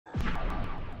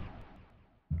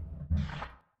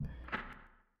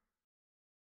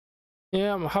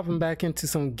Yeah, I'm hopping back into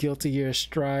some Guilty Gear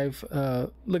Strive,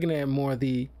 looking at more of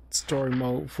the story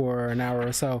mode for an hour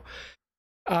or so.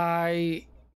 I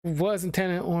was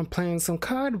intending on playing some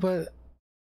COD, but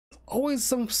always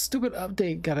some stupid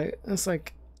update got it. It's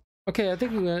like, okay, I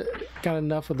think we got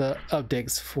enough of the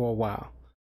updates for a while.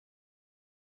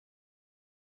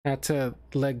 Had to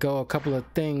let go a couple of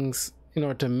things in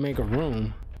order to make a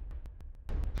room.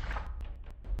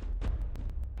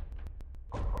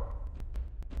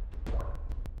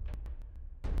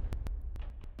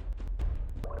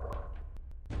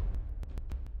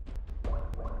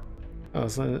 Oh,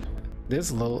 so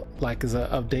this look like is an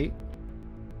update.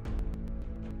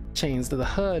 Chains to the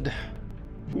HUD.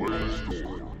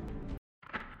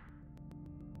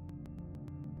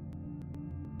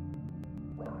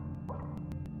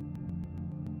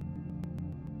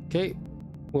 Okay,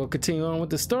 we'll continue on with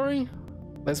the story.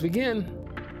 Let's begin.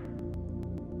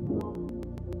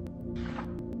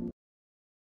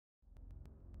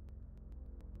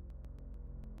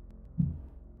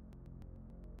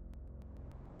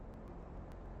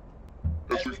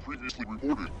 As we've previously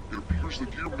reported, it appears the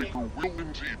Gearmaker will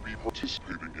indeed be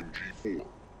participating in G4.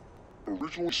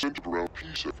 Originally centered around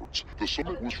peace efforts, the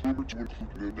summit was rumored to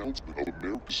include an announcement of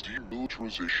America's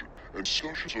demilitarization and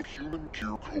discussions of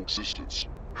human-gear coexistence.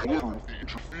 However, with the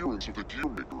interference of the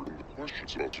Gearmaker and the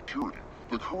questions about security,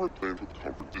 the current plan for the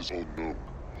conference is unknown.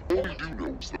 All we do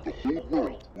know is that the whole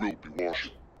world will be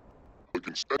watching.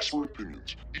 Against expert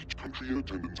opinions, each country in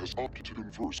attendance has opted to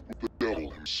converse with the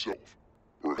devil himself.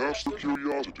 Perhaps their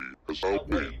curiosity has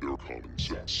outweighed their common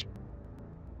sense.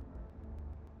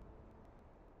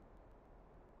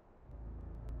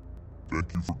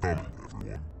 Thank you for coming,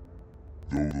 everyone.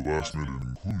 Though the last-minute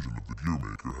inclusion of the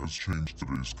Gearmaker has changed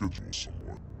today's schedule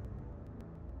somewhat,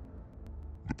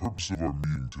 the purpose of our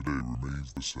meeting today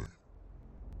remains the same.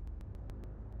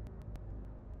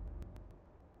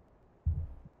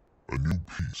 A new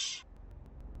peace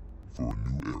for a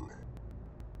new era.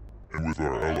 And with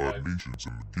our allied nations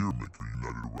and the Gearmaker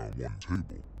united around one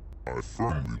table, I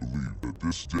firmly believe that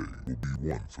this day will be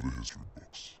one for the history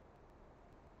books.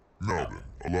 Now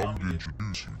then, allow me to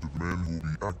introduce you to the man who will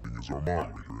be acting as our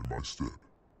moderator in my stead.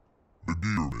 The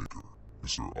Gearmaker,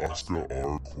 Mr. Oscar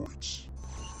R. Kreutz.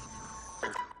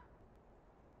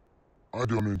 I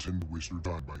don't intend to waste your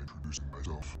time by introducing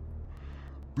myself.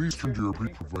 Please turn to your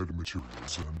pre-provided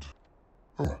materials and...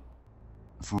 Oh,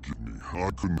 forgive me,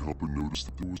 I couldn't help but notice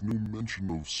that there was no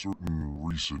mention of certain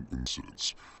recent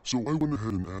incidents, so I went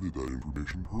ahead and added that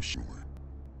information personally.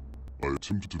 I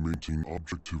attempted to maintain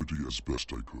objectivity as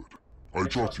best I could. I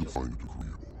trust you'll find it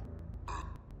agreeable.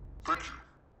 Thank you.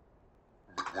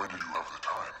 But when did you have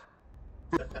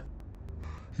the time?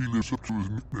 He lives up to his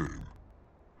nickname.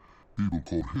 People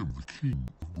called him the King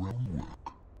of Brown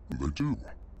Work. And they do.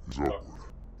 He's awkward.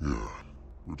 Yeah,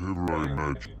 whatever I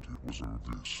imagined, it wasn't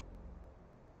this.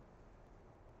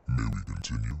 May we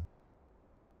continue?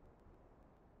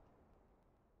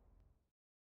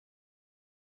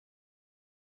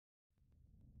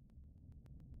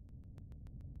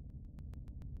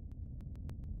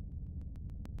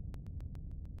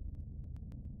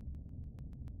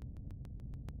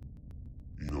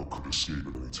 Eno could escape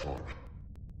at any time.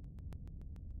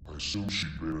 I assume she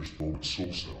bears both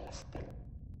soul self, but...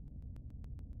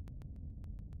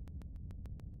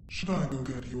 Should I go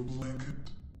get you a blanket?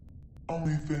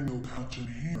 Only thing you'll catch in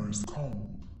here is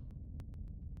cold.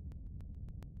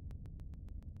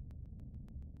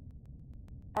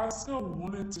 I still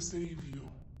wanted to save you.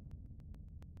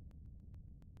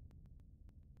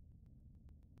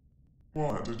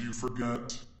 What, did you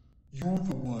forget? You're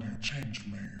the one who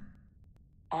changed me.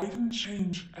 I didn't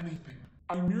change anything.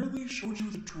 I merely showed you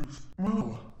the truth.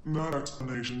 Well, that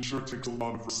explanation sure takes a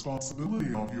lot of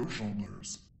responsibility off your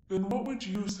shoulders. Then what would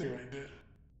you say I did?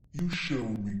 You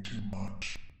showed me too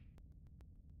much.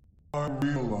 I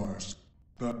realized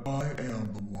that I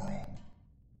am the world.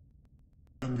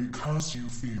 And because you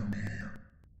fear me,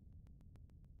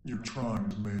 you're trying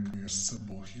to make me a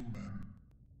simple human.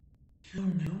 You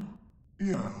knew?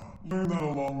 Yeah, learned that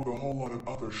along with a whole lot of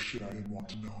other shit I didn't want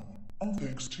to know. All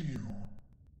thanks to you.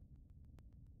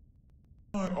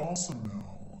 I also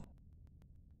know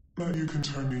that you can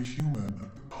turn me human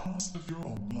at the cost of your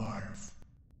own life.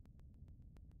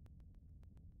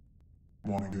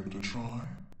 Want to give it a try?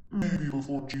 Maybe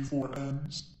before G4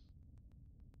 ends?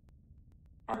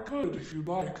 I could if you'd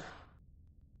like.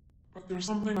 But there's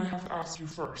something I have to ask you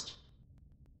first.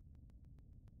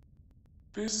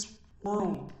 This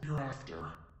world you're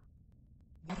after,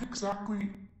 what exactly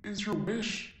is your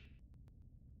wish?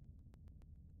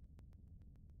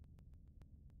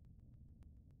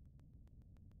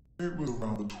 It was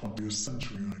around the 20th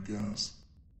century, I guess.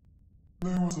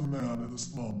 There was a man in the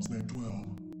slums named Will,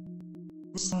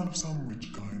 the son of some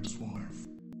rich guy and his wife.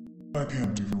 I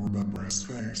can't even remember his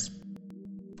face,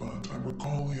 but I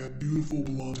recall he had beautiful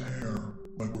blonde hair,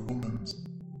 like a woman's.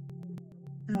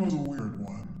 He was a weird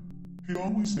one. He'd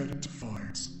always get into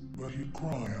fights, but he'd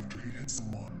cry after he hit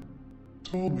someone.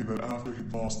 Told me that after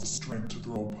he'd lost the strength to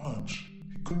throw a punch,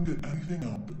 he couldn't get anything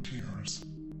out but tears.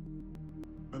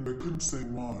 And I couldn't say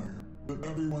why, but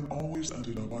everyone always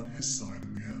ended up on his side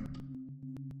in the end.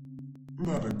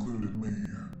 That included me.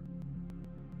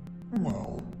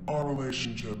 Well, our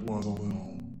relationship was a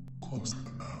little closer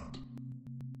than that.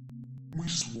 We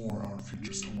swore our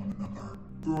futures to one another,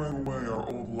 throwing away our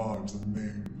old lives and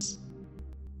names.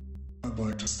 I'd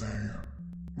like to say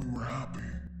we were happy.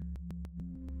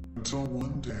 Until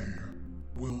one day,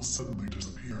 Will suddenly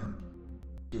disappeared.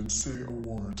 Didn't say a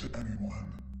word to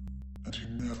anyone, and he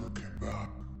never came back.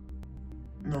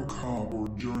 No cop or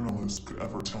journalist could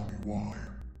ever tell me why.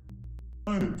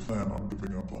 I didn't plan on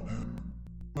giving up on him,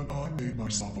 but I made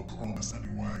myself a promise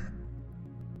anyway.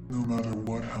 No matter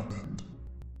what happened,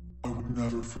 I would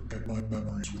never forget my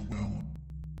memories with Will.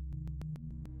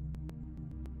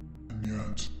 And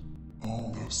yet,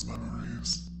 all those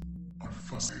memories are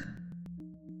fuzzy.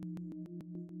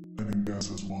 Any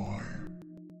guesses why?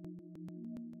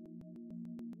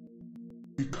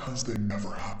 Because they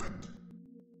never happened.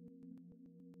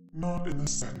 Not in the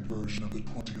second version of the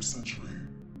 20th century.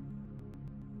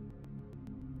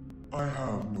 I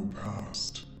have no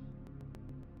past,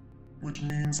 which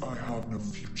means I have no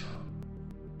future.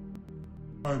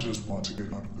 I just want to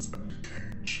get out of this empty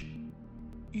cage.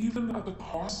 Even at the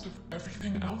cost of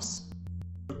everything else?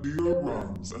 A deer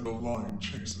runs and a lion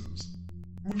chases.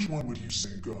 Which one would you say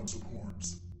God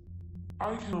supports?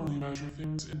 I can only measure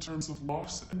things in terms of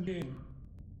loss and gain.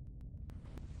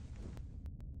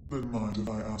 Then mind if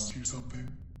I ask you something?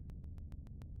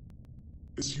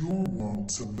 Is your world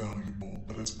so valuable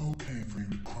that it's okay for you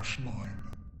to crush mine?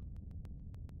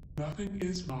 Nothing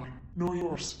is mine, nor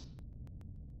yours.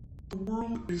 The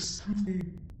world is simply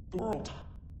the world.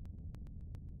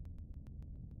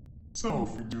 So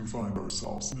if we do find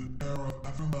ourselves in an era of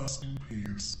everlasting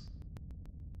peace,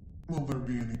 will there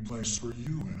be any place for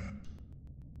you in it?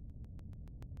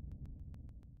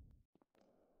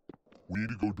 We need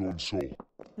to go join Soul.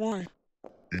 Why?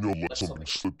 Eno let something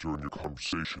slip during your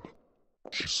conversation.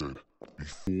 She said,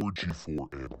 before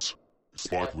G4 ends,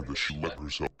 it's likely that she let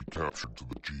herself be captured so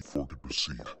that G4 could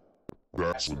proceed.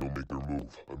 That's when they'll make their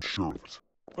move, I'm sure of it.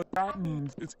 But that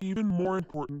means it's even more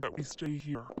important that we stay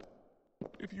here.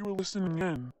 If you were listening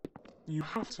in, you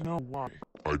have to know why.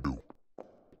 I do.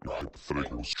 Your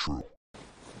hypothetical is true.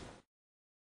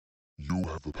 You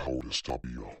have the power to stop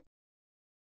Eno.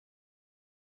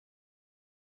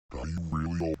 But are you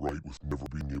really alright with never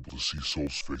being able to see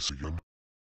Soul's face again?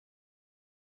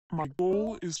 My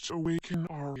goal is to awaken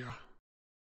Arya.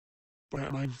 But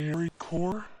at my very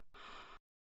core,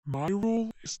 my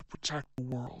role is to protect the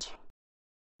world.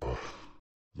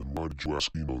 Then why did you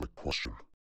ask Eno that question?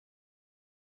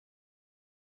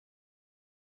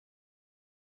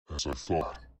 As I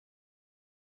thought,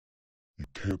 you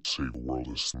can't save the world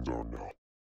as things are now.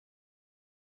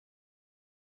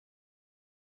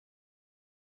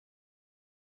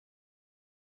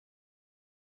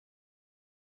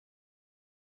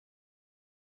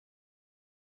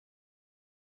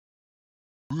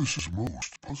 This is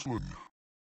most puzzling.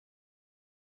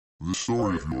 This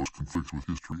story of yours conflicts with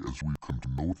history as we've come to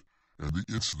know it, and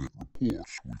the incident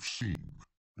reports we've seen.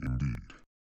 Indeed.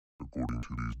 According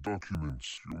to these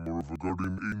documents, you're more of a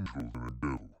guardian angel than a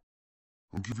devil.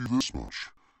 I'll give you this much.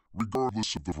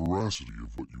 Regardless of the veracity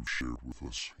of what you've shared with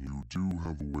us, you do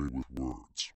have a way with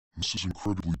words. This is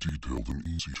incredibly detailed and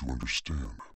easy to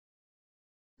understand.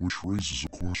 Which raises a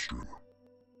question.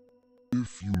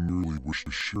 If you merely wish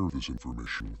to share this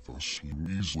information with us, you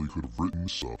easily could have written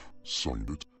this up, signed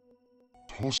it,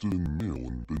 tossed it in the mail,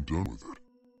 and been done with it.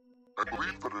 I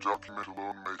believe that a document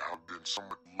alone may have been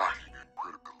somewhat lacking in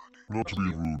credibility. Not to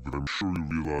be rude, but I'm sure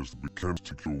you realize that we can't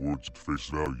take your words at face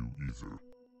value either.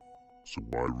 So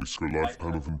why risk a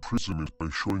lifetime of imprisonment by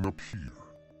showing up here?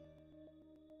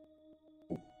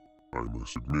 I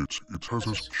must admit, it has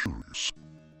us curious.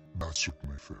 That's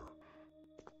certainly fair.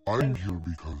 I'm here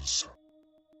because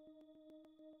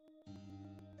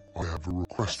I have a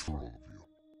request for all of you.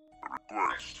 A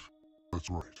request? That's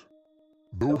right.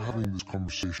 Though having this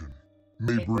conversation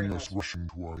may bring us rushing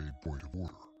to our main point of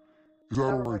order, is that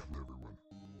alright with everyone?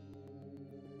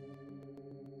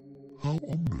 How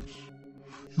ominous.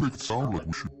 You make it sound like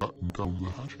we should batten down the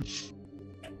hatches.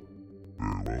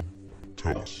 Very well.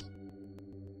 Tell us.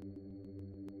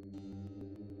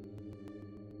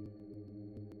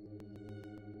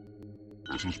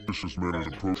 suspicious man is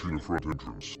approaching the front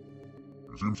entrance.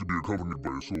 He seems to be accompanied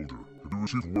by a soldier. Have you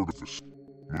received word of this?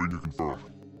 Marina confirmed.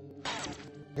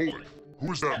 Hold it!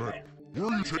 Who is that man? Where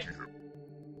are you taking him?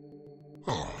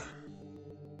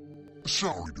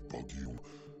 Sorry to bug you,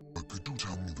 but could you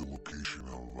tell me the location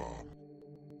of,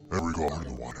 every guard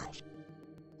in the White House?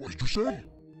 What did you say?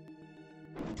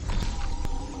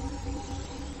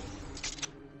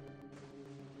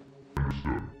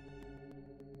 Understood.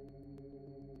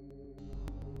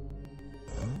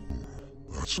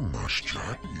 That's a nice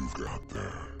jacket you've got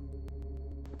there.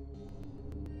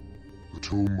 The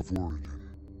Tome of Origin.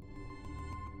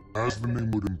 As the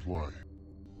name would imply,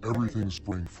 everything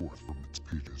sprang forth from its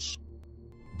pages.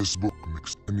 This book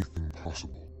makes anything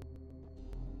possible.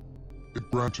 It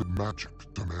granted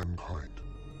magic to mankind,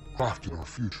 crafted our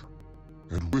future,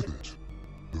 and with it,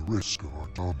 the risk of our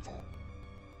downfall.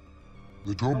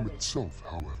 The tome itself,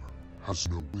 however, has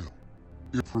no will.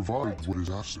 It provides what is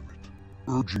asked of it,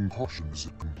 urging caution as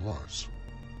it complies.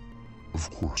 Of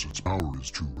course, its power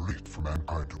is too great for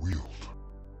mankind to wield.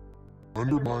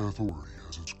 Under my authority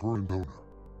as its current owner,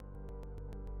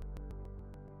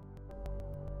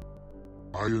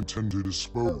 I intend to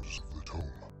dispose of the tome.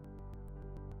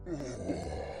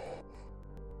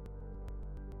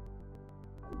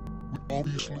 We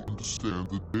obviously understand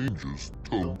the dangers the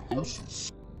tome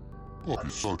poses. But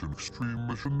is such an extreme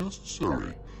mission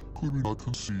necessary? Could we not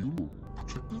conceal or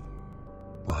protect it?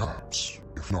 Perhaps,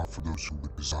 if not for those who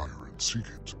would desire and seek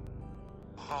it.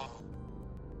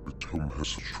 The tome has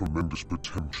such tremendous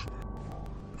potential.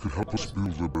 It could help us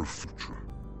build a better future.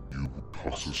 You would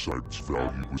toss aside its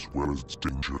value as well as its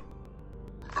danger.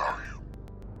 Value?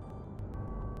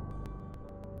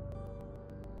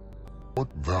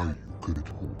 What value could it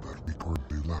hold that we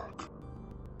currently lack?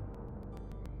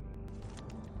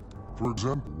 For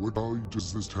example, what value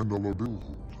does this $10 bill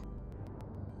hold?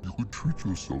 You could treat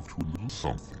yourself to a little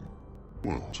something.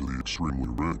 Well, to the extremely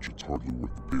rich, it's hardly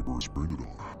worth the paper it's printed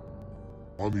on.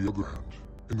 On the other hand,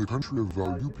 in the country of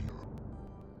Valyupia,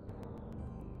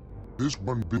 this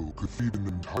one bill could feed an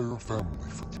entire family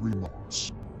for 3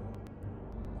 months.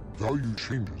 Value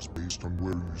changes based on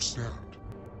where you stand.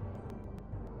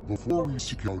 Before we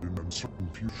seek out an uncertain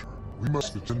future, we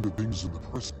must attend to things in the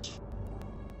present.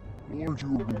 Aren't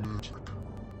you a romantic?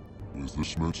 Was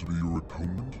this meant to be your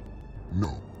atonement?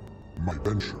 No, my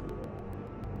venture.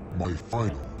 My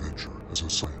final venture as a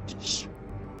scientist.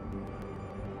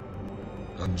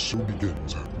 And so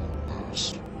begins at long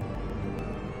last.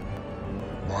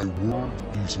 My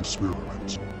world peace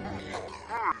experiment.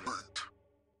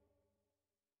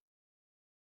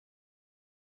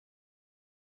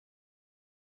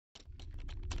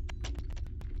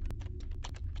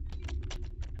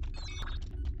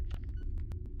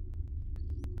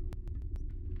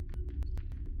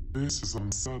 This is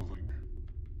unsettling.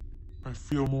 I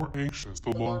feel more anxious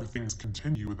the longer things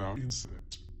continue without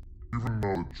incident. Even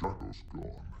now that Jacko's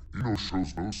gone, Eno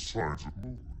shows no signs of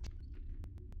movement.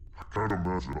 I can't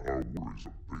imagine our worries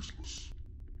are baseless.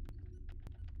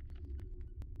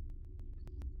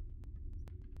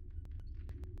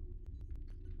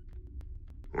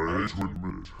 I hate to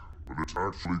admit it, but it's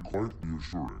actually quite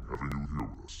reassuring having you here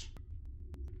with us.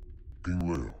 King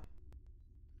Leo,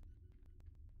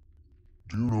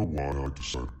 do you know why I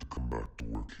decided to come back to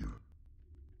work here?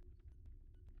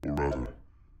 Or rather,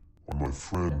 when my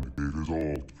friend gave his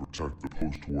all to protect the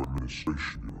post-war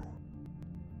administration bureau.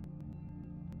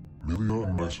 Milia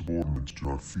and my subordinates do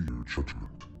not fear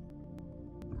judgment.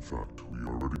 In fact, we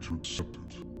are ready to accept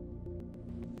it.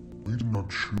 We do not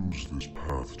choose this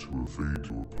path to evade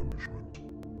your punishment.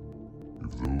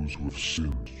 If those who have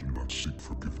sinned do not seek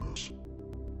forgiveness,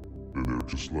 then they're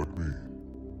just like me,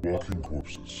 walking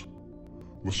corpses,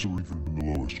 lesser even than the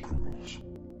lowest criminals.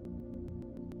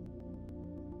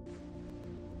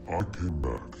 I came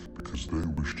back because they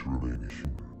wish to remain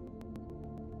human.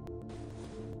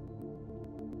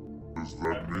 Does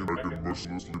that mean I can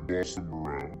mercilessly boss them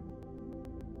around?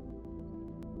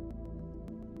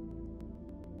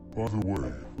 By the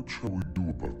way, what shall we do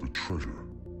about the treasure?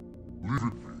 Leave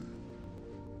it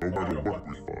be. No matter what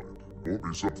we find, it won't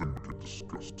be something we can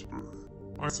discuss today.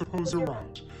 I suppose you're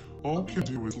right. All we can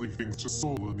do is leave things to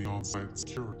Sol and the on-site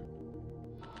security.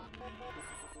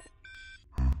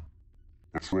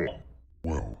 What's wrong?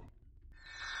 Well,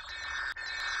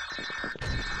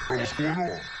 What's going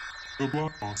on? The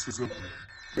black box is open.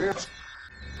 What?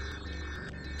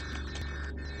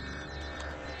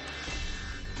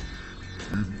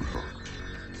 leave behind.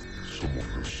 Someone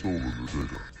has stolen the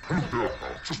data. I don't care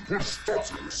now. Just put a stop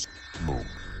to this. No,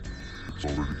 it's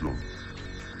already done.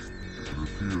 It would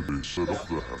appear they set up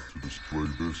the hack to display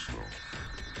this now.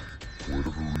 For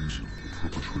whatever reason, the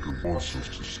perpetrator wants us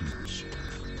to see this.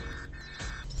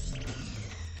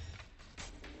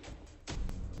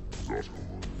 Not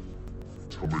on.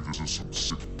 Tell me this is some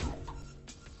sick joke.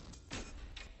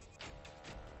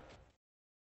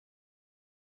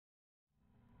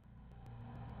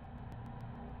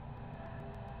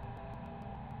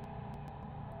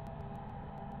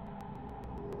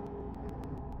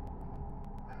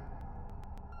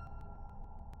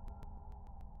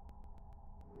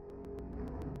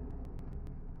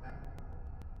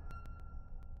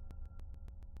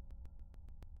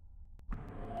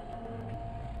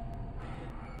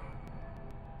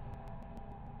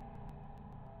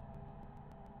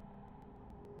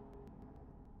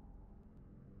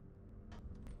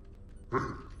 Hey,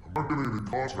 I'm not getting any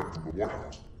contact from the White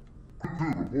House. Quick,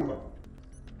 report.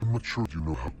 I'm not sure you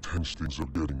know how tense things are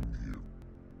getting here,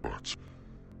 but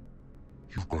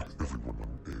you've got everyone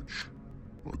on edge.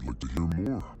 I'd like to hear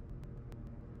more.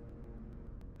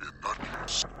 In that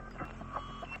case...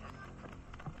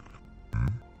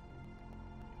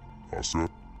 Asa?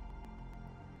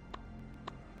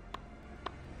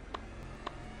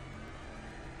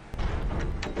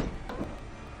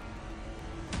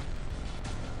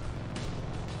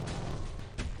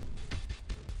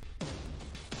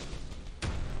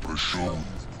 What a show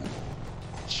you've put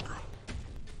on, Oscar.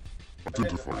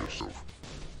 Identify yourself.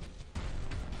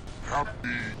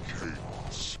 Happy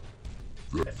Chaos.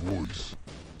 That voice.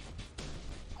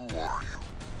 Who are you?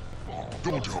 Oh,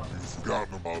 don't tell me you've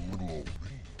forgotten about little old me.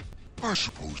 I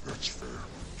suppose that's fair,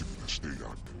 given the state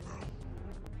I'm in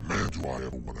now. Man, do I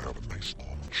ever want to have a nice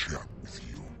long chat with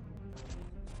you.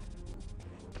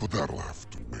 But that'll have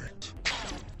to wait.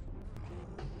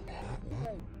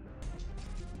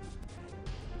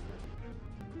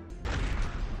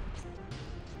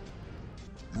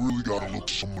 You really gotta look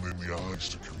someone in the eyes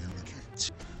to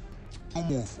communicate. No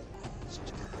more phone calls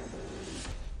today.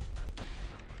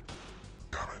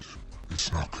 Damn it,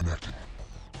 it's not connected.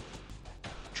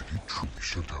 Did he truly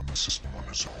shut down the system on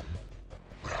his own?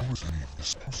 But how is any of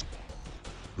this possible?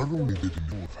 Not only did he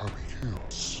know of Happy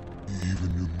Chaos, he even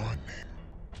knew my name.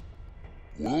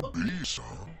 Will be, son.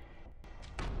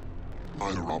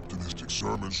 Neither optimistic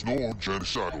sermons nor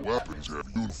genocidal weapons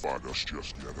have unified us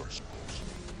just yet, I suppose.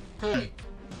 Hey,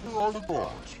 where are the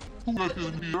guards? Who let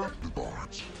in here? The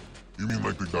guards. You mean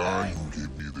like the guy who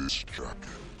gave me this jacket?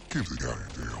 Give the guy a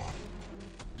day off.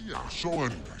 Yeah, so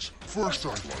anyways, first I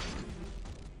liked it.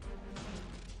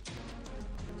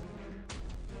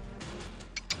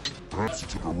 Perhaps you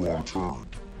took a wrong turn.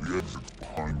 The exit's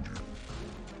behind you.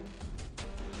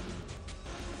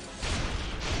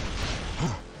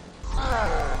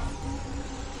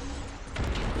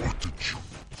 What did you...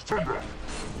 Stand up!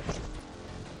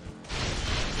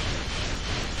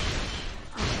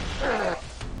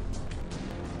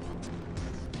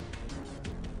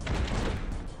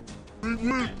 Wait!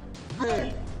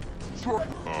 No! Sorry.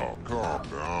 Oh, calm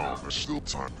down. There's still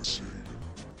time to save.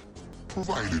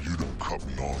 Provided you don't cut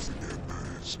me off again, that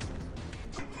is.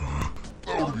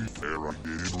 Though to be fair, I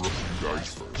did interrupt you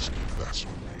guys first. That's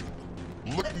on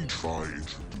me. Let me try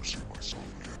introducing myself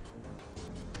again.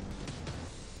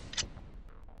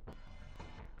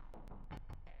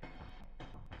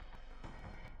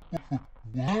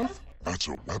 What? That's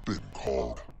a weapon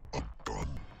called a gun.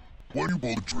 When you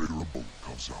pull the trigger, a bullet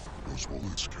comes out. Those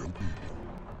bullets kill people.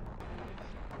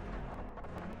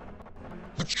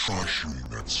 Let's try shooting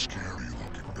that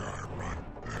scary-looking guy right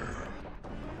there.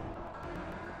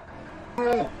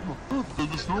 No!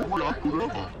 There's no way I could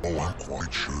ever. Oh, I'm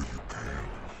quite sure you can.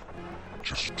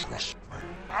 Just trust me.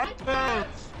 I can't!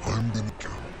 I'm gonna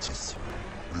count to 3.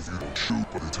 If you don't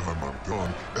shoot by the time I'm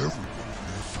done, everybody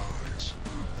here dies.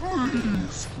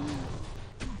 Please!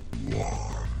 1.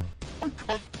 I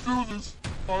can't do this.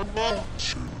 I'm not.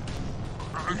 2.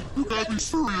 You gotta be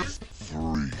serious.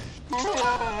 3.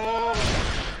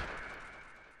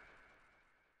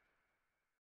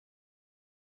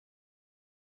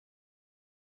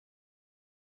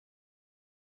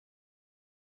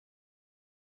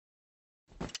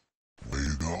 Way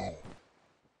to go.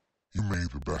 You made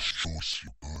the best choice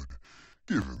you could,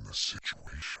 given the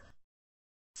situation.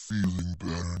 Feeling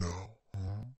better now,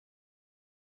 huh?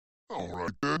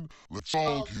 Alright then, let's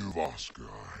all give Oscar a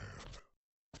hand.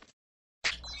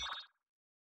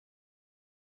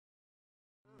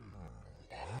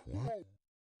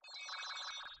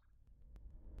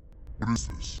 What is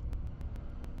this?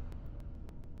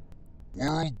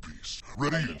 World peace.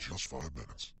 Ready in just 5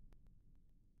 minutes.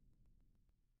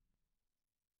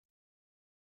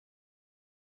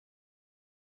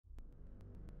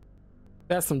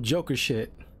 That's some Joker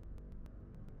shit.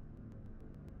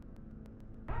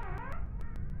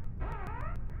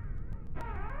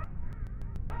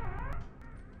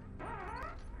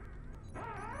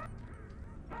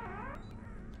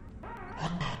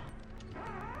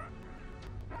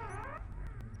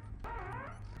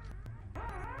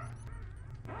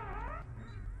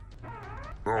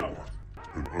 That one.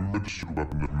 An unregistered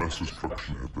weapon of mass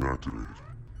destruction has been activated.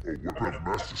 A weapon of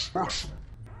mass destruction?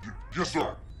 Yes,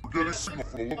 sir. We're getting signal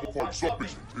from a level 5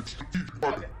 sub-basement. It's strategic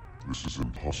target. This is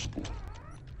impossible.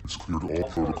 It's cleared all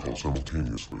protocols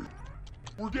simultaneously.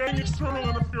 We're getting external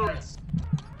interference.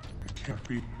 It can't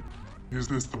be. Is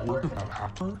this the work of that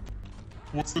hacker?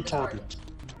 What's the target?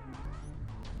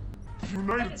 The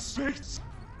United States?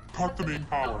 Cut the main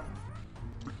power.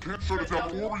 We can't shut it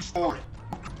down or restart it.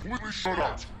 We're completely shut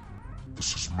out.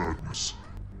 This is madness.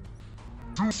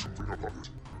 Do something about it.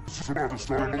 This is about to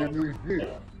start another world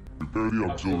war. Repair the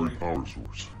auxiliary power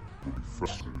source. We'll be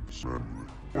frustrated manually.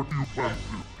 What do you plan to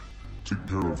do? Take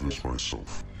care of this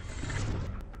myself.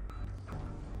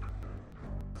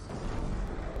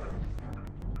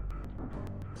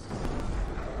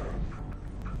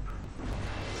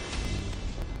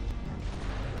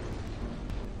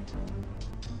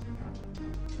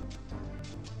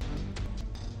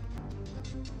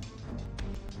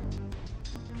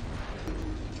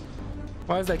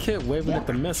 Why is that kid waving at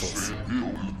the missiles?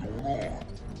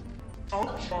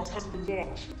 Alcatraz has been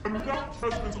launched, and without the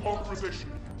President's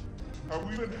authorization. Have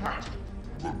we been hacked?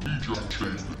 But we just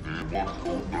changed the damn launch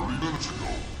code 30 minutes ago.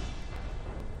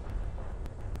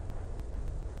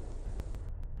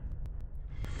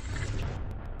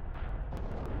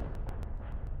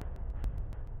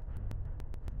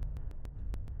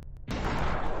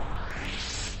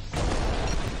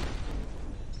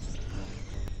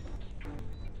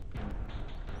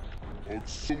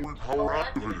 Auxiliary power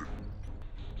activated.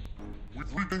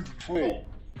 We've regained control.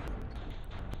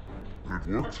 And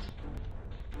it worked?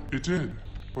 It did,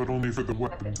 but only for the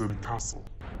weapons in the castle.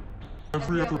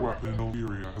 Every other weapon in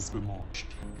Illyria has been launched.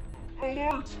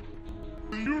 Alert!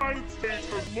 The United States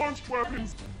has launched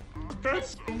weapons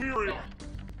against Illyria!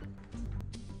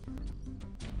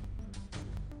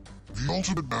 The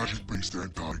ultimate magic-based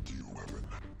anti-gear weapon,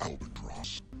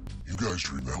 Albatross. You guys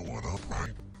dreamed that one up,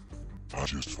 right? I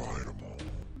just fired them all.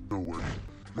 No way.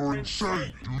 You're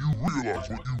insane! Do you realize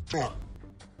what you've done?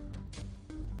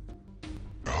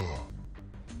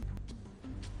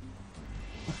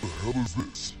 What the hell is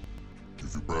this?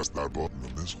 If you press that button, the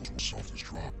missiles will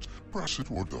self-destruct. Press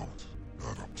it or don't.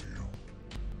 Not up to you.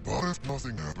 But if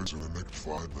nothing happens in the next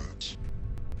 5 minutes,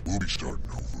 we'll be starting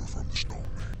over from the Stone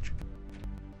Age.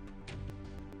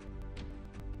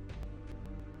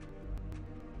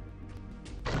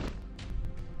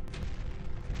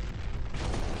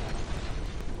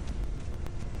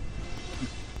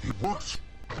 It works!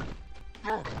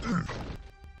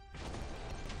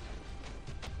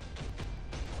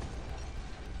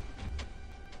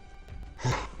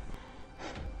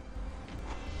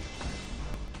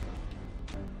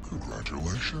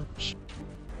 Congratulations.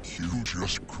 You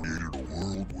just created a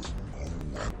world with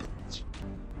no weapons.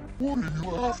 What are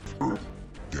you after?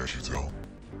 Can't you tell?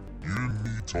 You didn't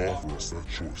need to offer us that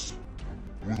choice.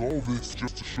 With all this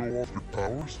just to show off your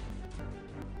powers?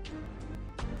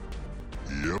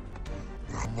 Yep,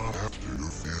 but I'm not after your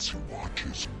fancy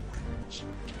watches and rings.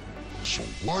 So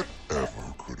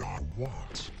whatever could I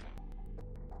want?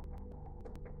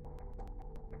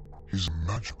 He's a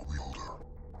magic wielder,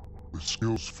 with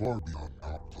skills far beyond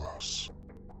top class.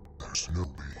 There's no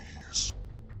way he is.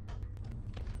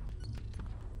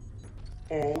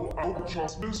 All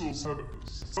Albatross missiles have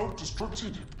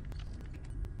self-destructed.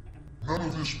 None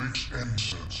of this makes any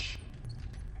sense.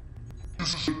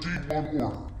 This is a D1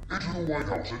 order. Enter the White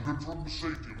House and confirm the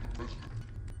safety of the President.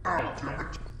 Now, damn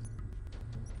it!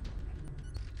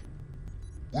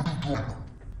 What are you doing?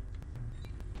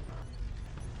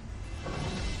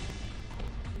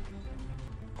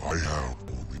 I have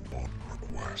only one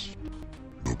request.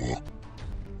 The book.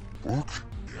 Book?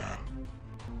 Yeah.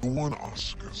 The one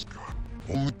Asuka's got.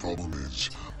 Only problem is,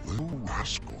 little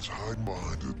rascals hide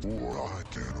behind a door I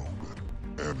can't open.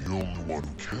 And the only one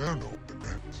who can open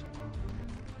it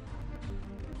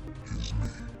is me.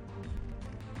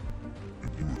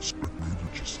 And you expect me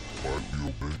to just quietly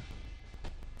obey?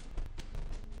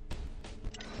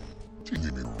 Do you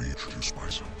need me to reintroduce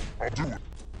myself? I'll do it.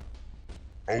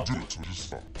 I'll do it, so just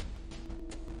stop.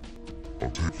 I'll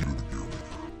take you to the gear maker.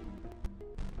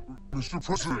 Mr.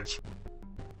 President!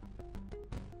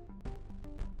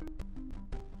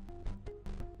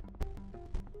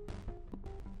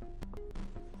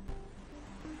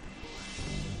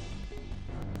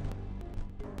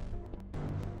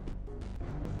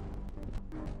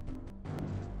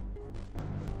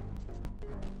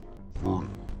 Vernon,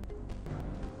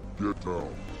 get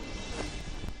down.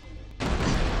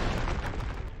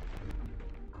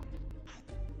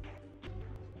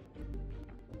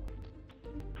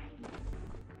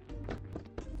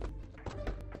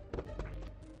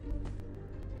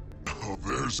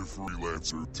 There's a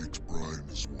freelancer who takes pride in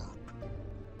his work.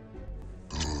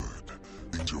 Good.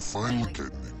 Things are finally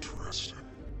getting interesting.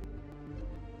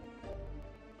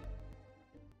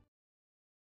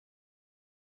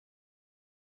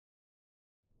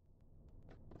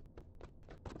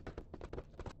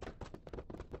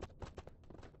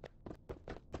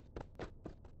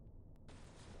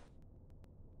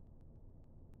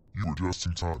 You were just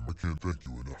in time. I can't thank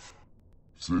you enough.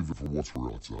 Save it for once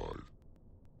we're outside.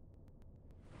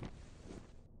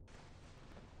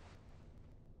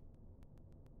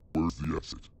 Where's the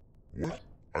exit? What?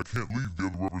 I can't leave the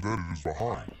other representatives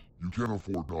behind. You can't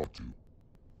afford not to.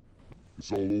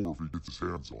 It's all over if he gets his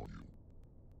hands on you.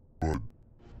 But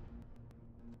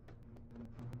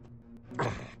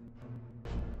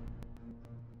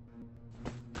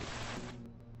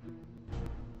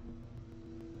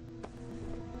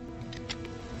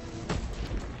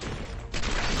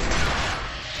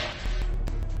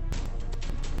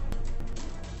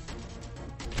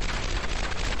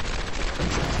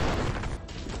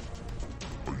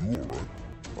Are you alright?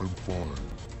 I'm fine.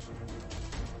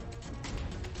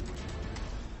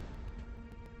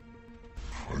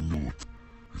 I knew it.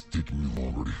 It's taking me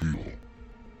longer to heal.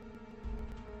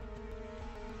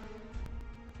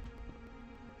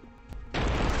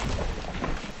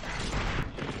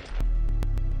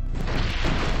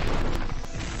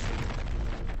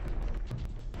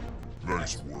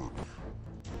 nice work.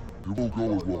 It won't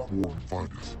go as well forward and find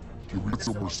us. Can we get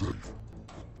somewhere safe?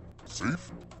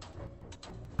 Safe?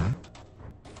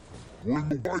 We're in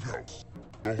the White House.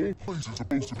 The whole place is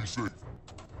supposed to be safe.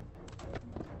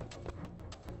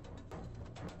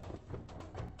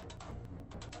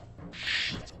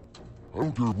 Shit. I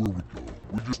don't care where we go.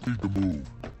 We just need to move.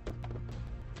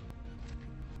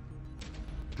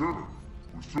 Chairman,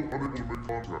 we're still unable to make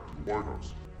contact with the White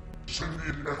House. Send me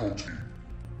an echo team.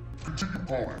 Continue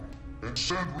calling and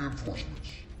send reinforcements.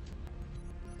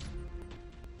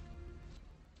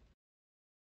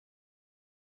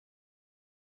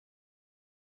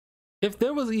 If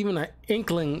there was even an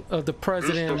inkling of the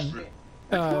president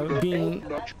being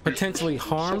potentially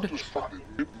harmed,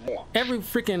 every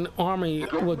freaking army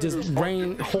will just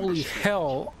rain holy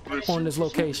hell on this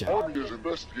location. The army is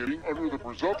investigating under the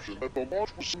presumption that the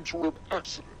launch was some sort of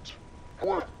accident.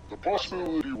 However, the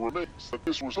possibility remains that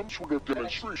this was some sort of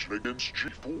demonstration against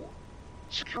G4.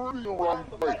 Security around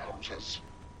the White House has...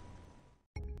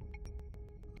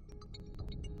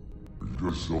 Are you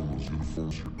guys selling those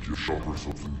uniforms for a gift shop or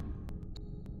something?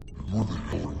 And where the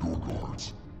hell are your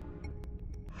guards?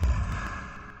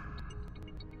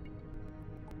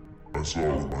 I saw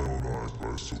it with my own eyes, but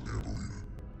I still can't believe it.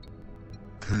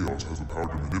 Chaos has the power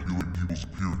to manipulate people's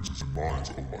appearances and minds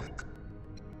alike.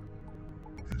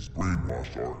 He's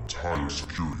brainwashed our entire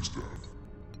security staff.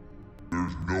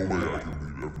 There's no way I can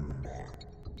leave everyone behind.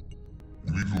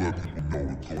 We need to let people know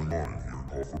what's going on in here and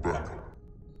call for backup.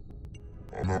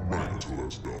 I'm not ready until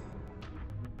that's done.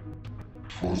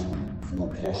 Trust me, before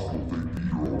possible they'd be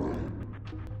here already.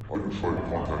 I can try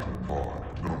contacting Kai,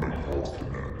 and then I'll make calls to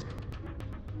Nat.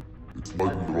 It's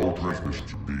likely that all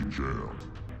transmissions are being jammed.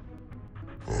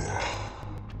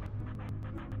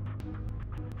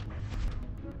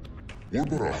 What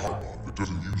about a highbot that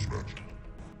doesn't use magic?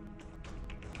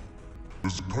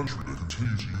 There's a country that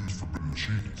continues to use forbidden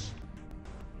machines.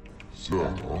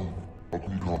 Seth, huh? How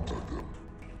can you contact them?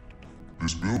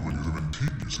 This building is an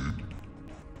antique, you see?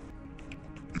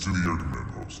 It's in the air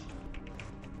command post.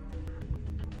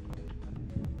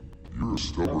 You're a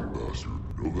stubborn bastard,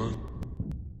 you know that?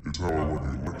 It's how I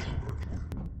won the election, actually.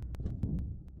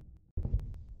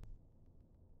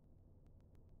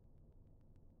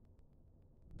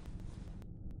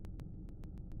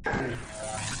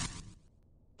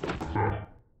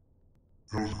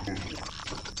 That was a close one.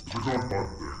 There's a dog bot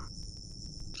there.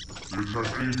 They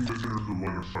attack anything that's entered the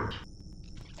line of sight.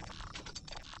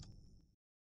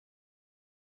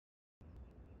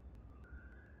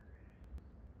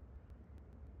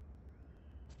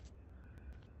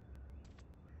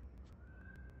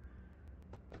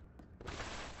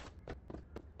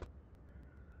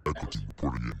 Echo team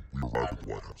reporting in. We arrived at the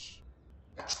White House.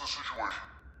 What's the situation?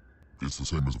 It's the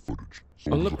same as the footage.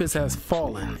 Olympus has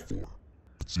fallen.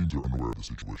 It seems they're unaware of the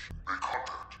situation. Make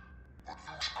contact, but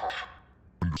use caution.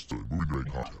 Understood. Moving to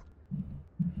make contact.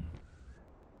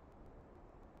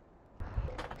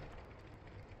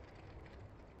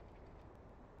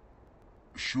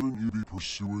 Shouldn't you be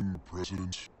pursuing the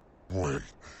president? Boy,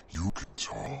 you can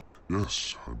talk.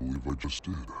 Yes, I believe I just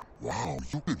did. Wow,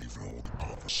 you didn't even hold a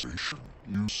conversation.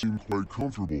 You seem quite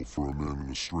comfortable for a man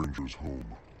in a stranger's home.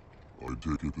 I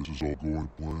take it this is all going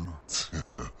to plan?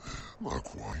 Not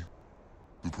quite.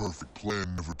 The perfect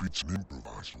plan never beats an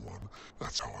improvised one.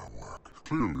 That's how I work.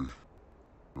 Clearly,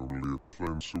 only a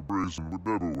plan so brazen would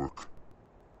never work.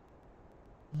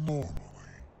 Normally.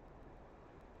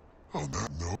 On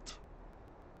that note,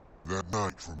 that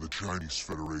knight from the Chinese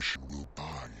Federation will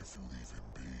die if you leave him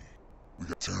be. We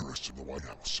got terrorists in the White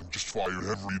House and just fired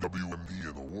every WMD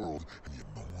in the world, and yet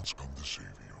no one's come to save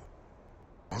you.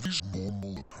 Are these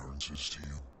normal occurrences to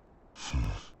you?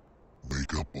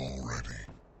 Wake up already.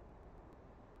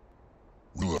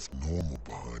 We left normal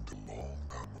behind a long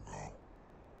time ago.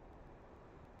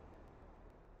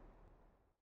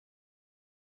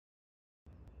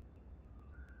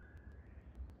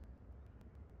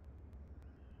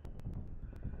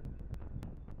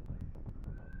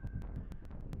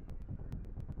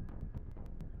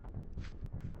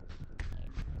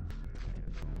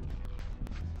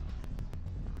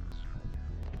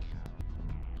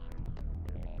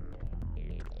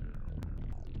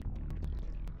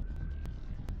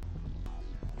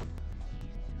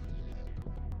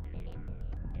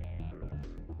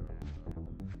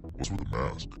 What's with the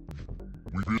mask?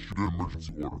 We've issued an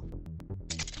emergency order.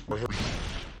 My heavy...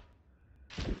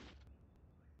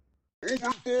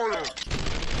 Open fire!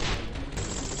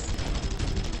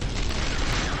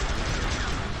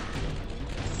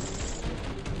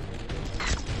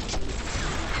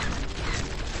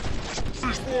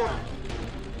 Cease fire!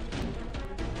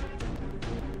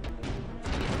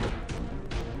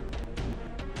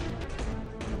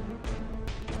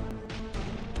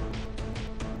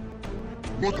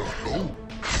 What the hell?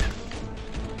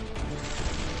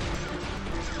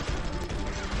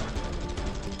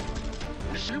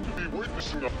 We seem to be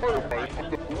witnessing a firefight on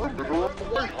the perimeter of the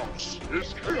White House.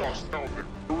 There's chaos down there.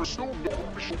 There is still no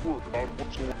official word about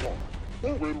what's going on,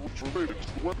 or whether it's related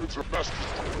to the weapons of mass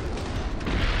destruction.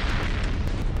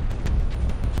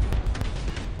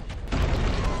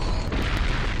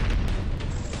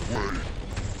 Wait.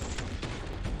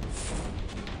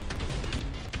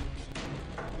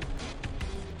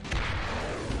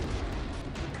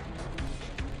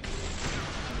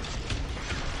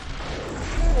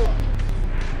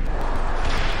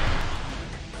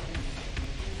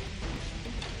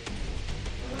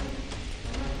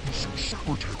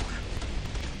 Secretary.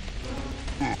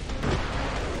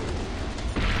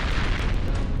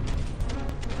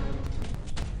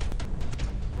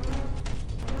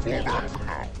 Fall back for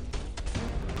now.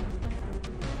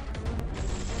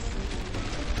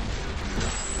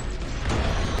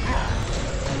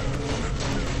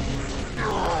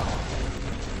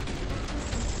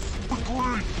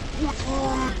 Retreat!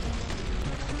 Retreat!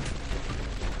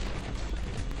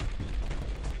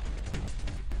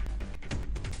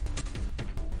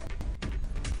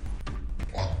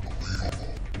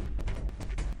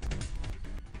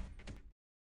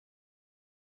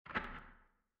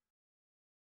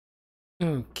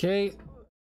 Okay,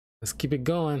 let's keep it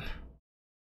going.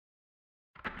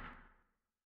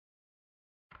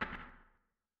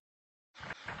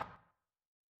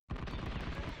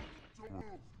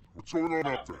 What's going on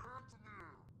out there?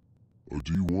 A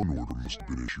D1 order must have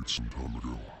been issued some time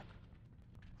ago.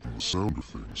 From the sound of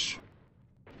things,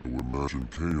 I would imagine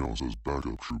Chaos has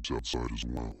backup troops outside as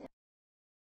well.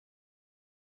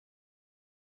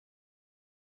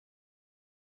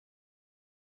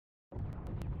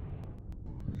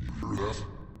 You hear that?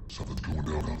 Something's going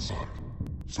down outside.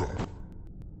 Sir, that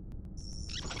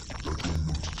gun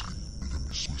knows it's within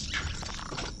the Swiss cheese.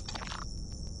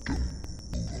 Don't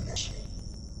move a muscle.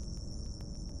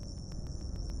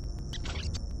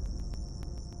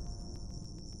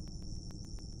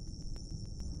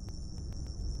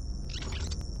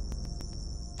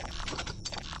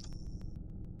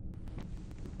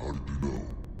 How did you know?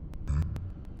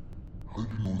 How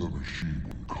did you know that machine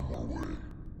wouldn't come our way?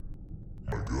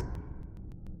 My gun.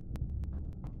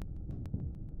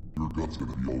 Your gun's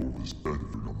gonna be all over this bed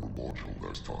if you're not more logical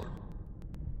next time.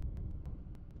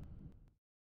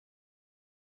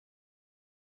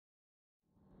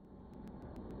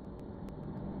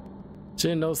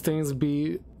 Shouldn't those things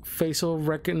be facial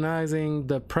recognizing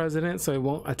the president so it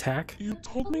won't attack? You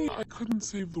told me I couldn't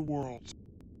save the world.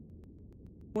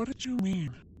 What did you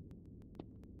mean?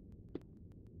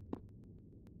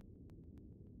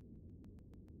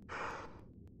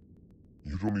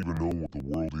 You don't even know what the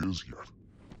world is yet.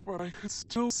 But I could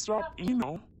still stop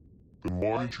Eno. Then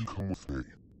why did you come with me?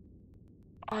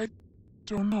 I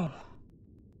don't know.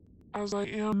 As I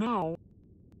am now,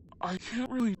 I can't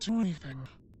really do anything.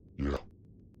 Yeah.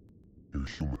 You're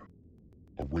human.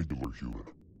 A regular human.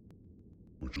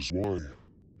 Which is why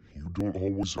you don't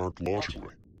always act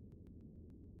logically.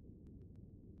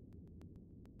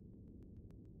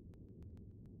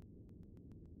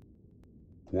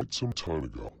 quite some time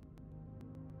ago.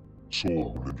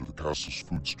 Solon went into the castle's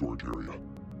food storage area.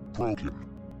 Broke in,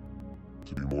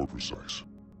 to be more precise,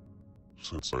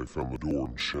 since I found the door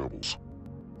in shambles.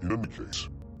 In any case,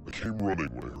 I came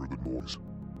running when I heard the noise.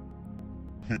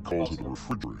 He calls it a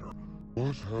refrigerator,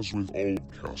 but as with all of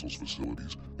the castle's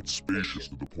facilities, it's spacious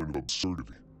to the point of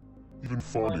absurdity. Even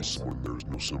finding someone there is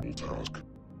no simple task.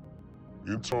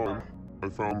 In time, I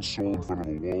found Sol in front of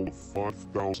a wall of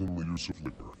 5,000 liters of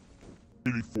liquor.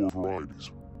 84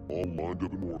 varieties, all lined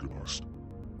up and organized.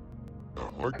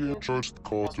 Now, I can't judge the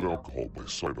cost of alcohol by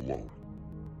sight alone,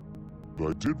 but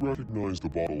I did recognize the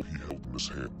bottle he held in his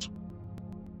hands.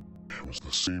 It was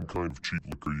the same kind of cheap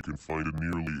liquor you can find in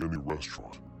nearly any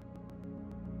restaurant.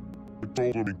 I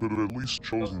told him he could have at least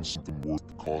chosen something worth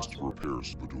the cost of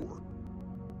repairs to the door.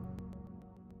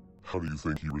 How do you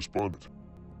think he responded?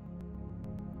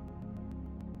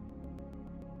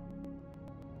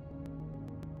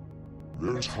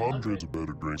 There's hundreds of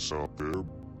better drinks out there,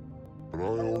 but I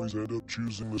always end up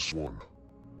choosing this one.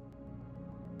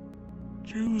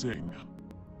 Choosing?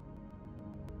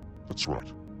 That's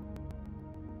right.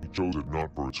 He chose it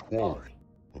not for its quality,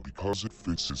 but because it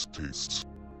fits his tastes.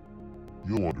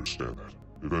 You'll understand that,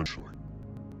 eventually.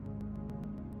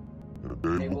 And a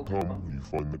day will come when you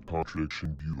find that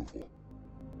contradiction beautiful.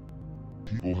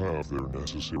 People have their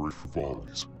necessary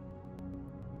frivolities.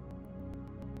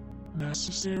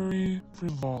 Necessary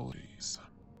frivolities.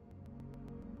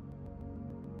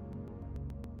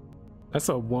 That's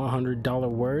a $100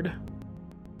 word.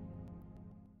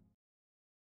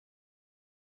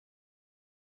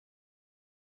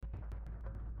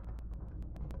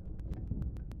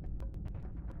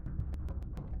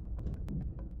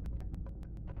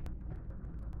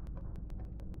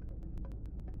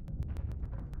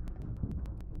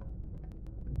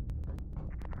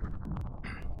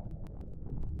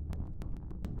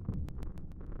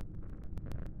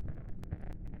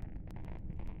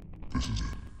 This is it.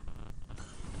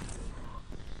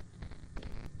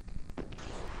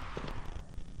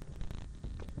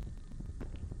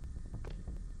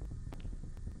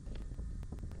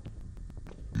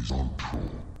 He's on patrol.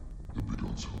 The big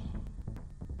gun zone.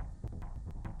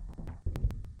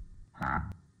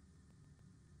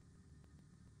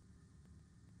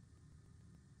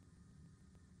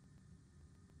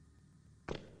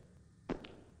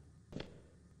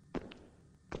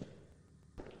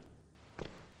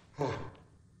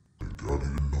 Thank God he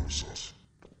didn't notice us.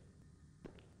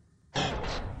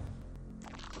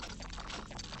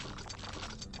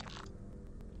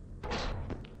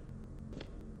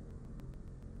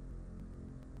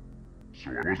 So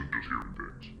I wasn't just hearing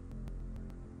things.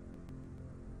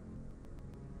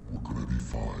 We're gonna be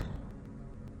fine.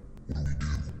 What do we do?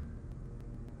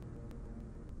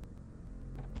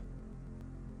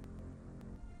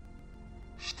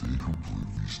 Stay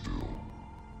completely still.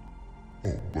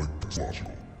 Oh, like that's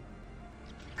logical.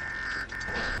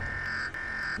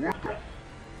 What the?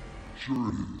 Sure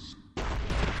it is.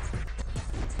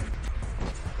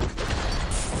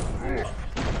 Ugh.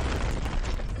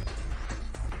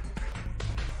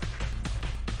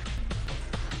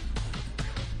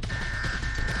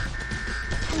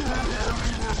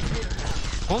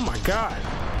 Oh my God.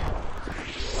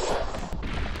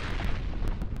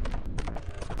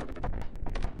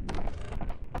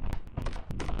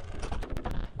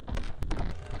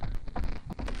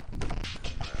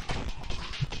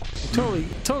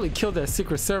 Totally killed that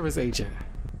Secret Service agent.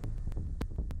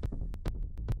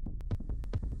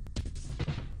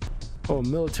 Oh,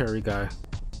 military guy.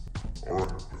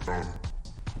 Alright, I found him.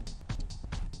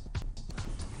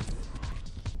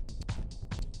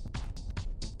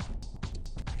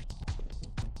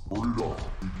 Hurry it off.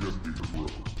 We can't take this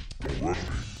forever. Don't rush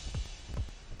me.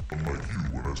 Unlike you,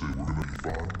 when I say we're gonna be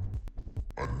fine,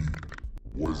 I mean it.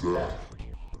 What is that?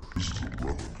 This is a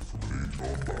relic from an age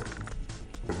gone by.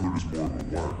 I've heard it's more of a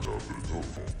wiretap than a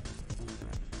telephone.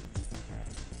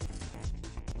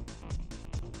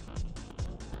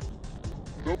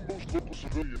 Though most local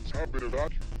civilians have been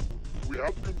evacuated, we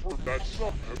have confirmed that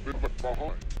some have been left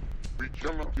behind. We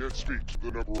cannot yet speak to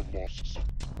the number of losses.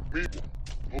 Meanwhile,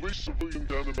 police,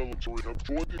 civilians, and the military have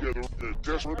joined together in a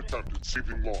desperate attempt at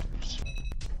saving lives.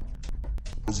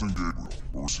 President Gabriel,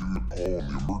 we're receiving a call on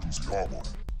the emergency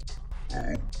hotline.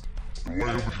 Oh? The way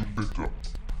haven't you picked up?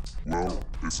 Well,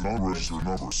 it's an unregistered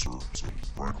number, sir, so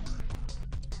frankly,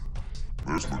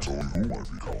 there's no telling who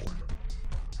might be calling.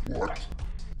 What?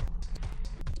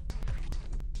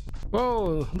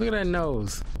 Whoa, look at that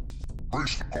nose.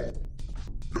 Brace the call.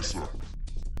 Yes, sir.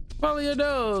 Follow your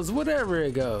nose, whatever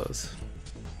it goes.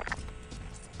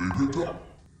 They picked up.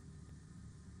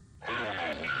 I don't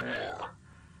know who you are,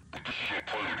 but this is our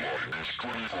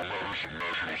strictly for matters of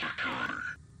national security.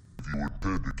 If you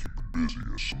intend to keep it busy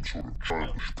as some sort of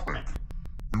childish prank,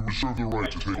 you reserve the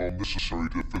right to take all necessary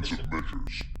defensive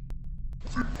measures.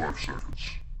 Within 5 seconds,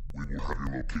 we will have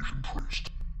your location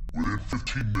traced. Within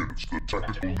 15 minutes, the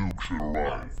tactical nuke should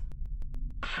arrive.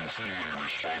 If you feel any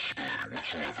responsibility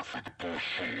whatsoever for the poor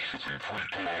souls within 3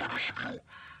 kilometers of you,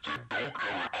 then don't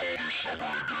ever call this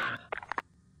number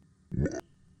again.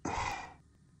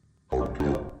 How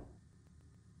dare?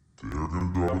 They're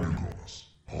gonna drop a nuke on us.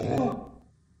 Huh?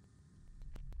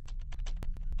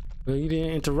 Well, you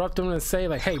didn't interrupt him and say,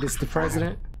 like, hey, this is the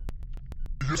president?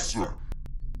 Yes, sir.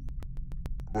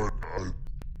 But,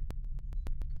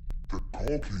 the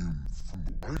call came from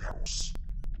the White House.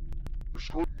 There's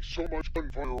currently so much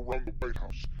gunfire around the White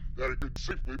House that it could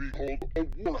safely be called a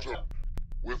war zone,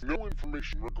 with no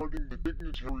information regarding the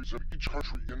dignitaries of each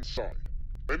country inside.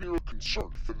 Many are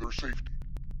concerned for their safety.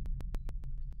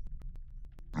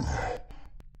 The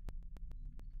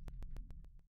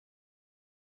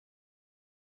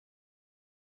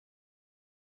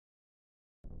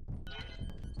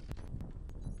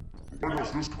White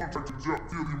House just contacted Jeff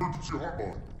via the emergency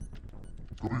hotline.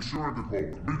 They'll be sharing the call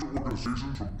with major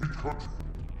organizations from each country.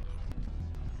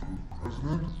 The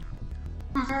president?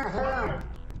 He's at home!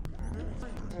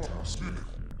 Fantastic.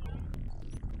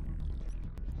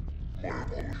 My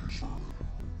apologies, sir.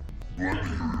 Glad to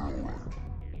hear you're alright.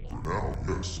 For now,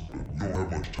 yes, but we don't have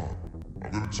much time. I'm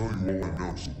gonna tell you all I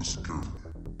know, so listen carefully.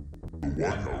 The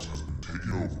White House has been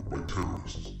taken over by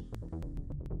terrorists.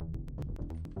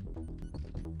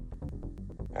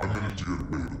 I managed to get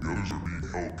away, but the others are being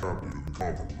held captive in the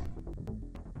conference room.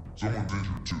 Someone's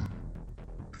injured too.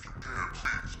 If you can,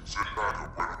 please, send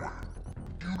backup right away.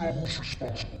 Do you know who's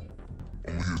responsible?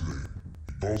 Only his name.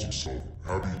 He calls himself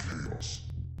Happy Chaos.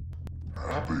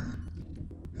 Happy?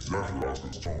 He's after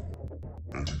Oscar's tongue.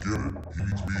 And to get it, he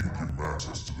needs me to give him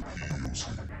access to the PEOC.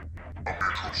 How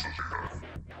many troops does he have?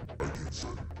 I can't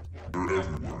say. They're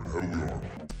everywhere and heavily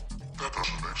armed. That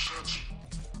doesn't make sense.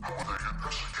 How will they get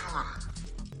their security?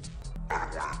 I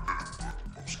don't want to admit it, but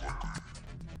most likely.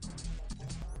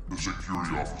 The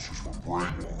security officers were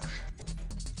brainwashed.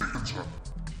 Taken time.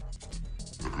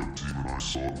 The good team and I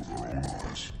saw it with our own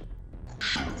eyes. I'm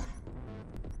sure of it.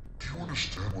 Do you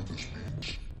understand what this means?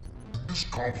 In this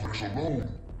complex alone,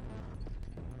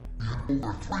 we had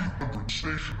over 300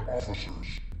 station officers.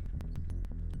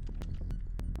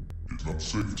 It's not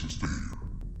safe to stay here.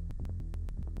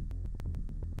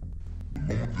 The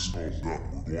moment this call's done,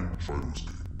 we're going to try to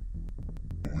escape.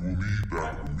 But we will need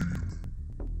backup immediately.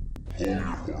 Hold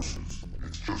your horses.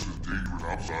 It's just as dangerous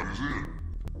outside as in.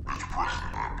 Mr.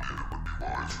 President, I believe it would be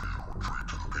wise for you to retreat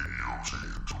to the PEOC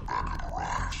until backup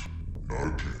arrives. Not a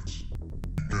chance.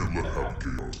 You can't let Happy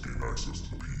Chaos gain access to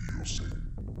the PEOC. And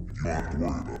you don't have to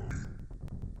worry about me.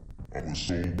 I'm a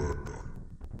sole bad guy.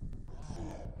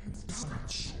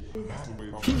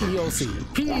 PEOC.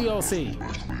 PEOC.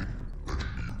 Best way, that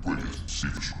should be your quickest and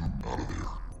safest route out of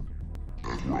there.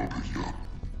 That's where I'll pick you up.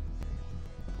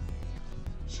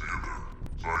 See you there.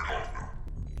 Signing off now.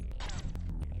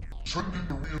 Send in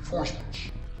the reinforcements.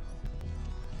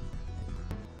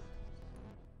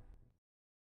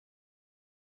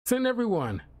 Send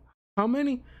everyone. How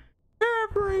many?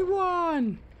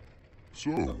 Everyone!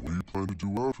 So, what do you plan to do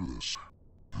after this?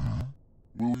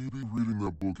 Will you be reading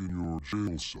that book in your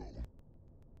jail cell?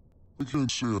 I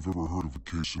can't say I've ever heard of a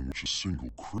case in which a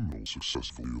single criminal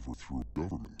successfully overthrew a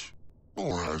government.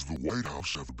 Nor has the White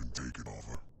House ever been taken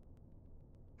over.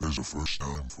 There's a first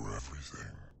time for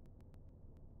everything.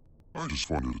 I just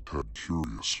find it a tad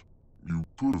curious. You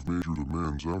could have made your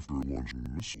demands after launching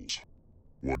missiles.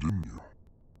 Why didn't you?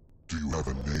 Do you have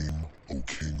a name, O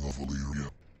King of Illyria?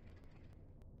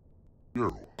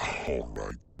 Daryl.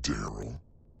 Alright, Daryl.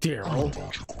 I Daryl.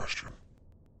 dodge your question.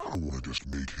 I don't want to just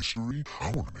make history.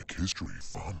 I want to make history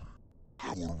fun.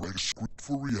 I want to write a script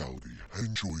for reality and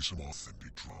enjoy some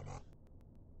authentic drama.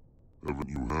 Haven't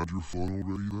you had your fun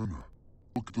already then?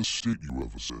 Look at the state you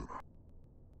have us in.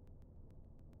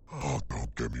 Oh,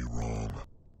 don't get me wrong.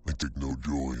 I take no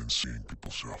joy in seeing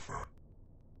people suffer.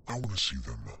 I want to see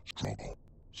them struggle.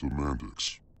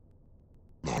 Semantics.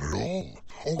 Not at all.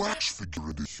 A wax figure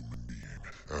and a human being.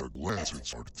 At a glance,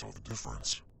 it's hard to tell the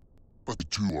difference. But the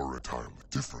two are entirely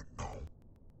different, no?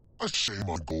 I say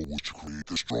my goal was to create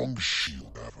the strongest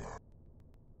shield ever.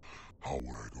 How would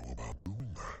I go about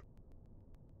doing that?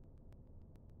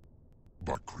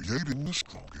 By creating the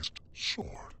strongest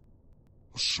sword.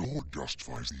 A sword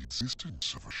justifies the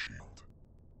existence of a shield.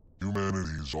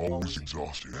 Humanity has always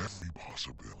exhausted every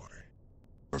possibility.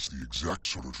 That's the exact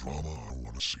sort of drama I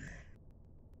want to see.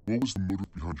 What was the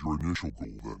motive behind your initial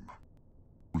goal, then?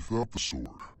 Without the sword,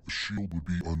 the shield would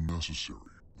be unnecessary.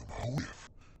 A motive?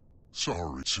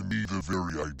 Sorry, to me the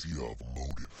very idea of a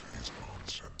motive is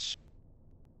nonsense.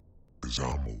 'Cause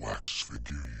I'm a wax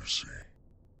figure, you see.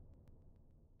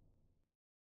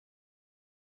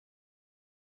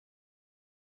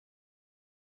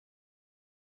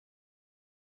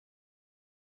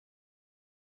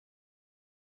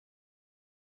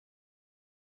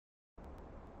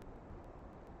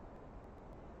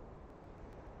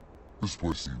 This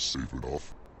place seems safe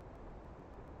enough.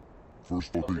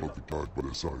 First, I'll take out the guide by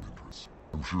the side entrance.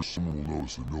 I'm sure someone will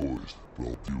notice the noise, but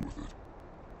I'll deal with it.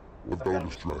 Well, I've gotten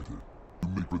distracted. You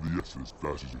make for the exit as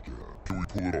fast as you can. Can we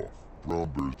pull it off? Brown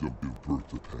bears don't give birth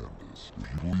to pandas. If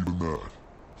you believe in that,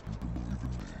 you can believe in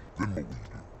me. Then what will you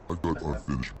do? I've got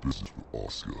unfinished business with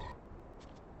Oscar.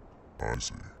 I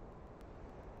see.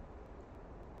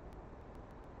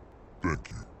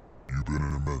 Thank you. You've been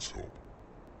an immense help.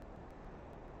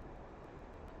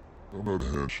 I'm not a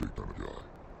handshake kind of guy.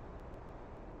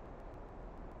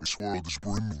 This world is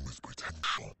brimming with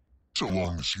potential. So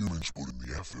long as humans put in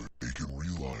the effort, they can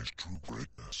realize true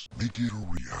greatness. Make it a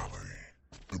reality.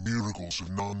 The miracles of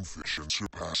non-fiction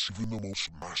surpass even the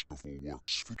most masterful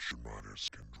works fiction writers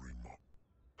can dream of.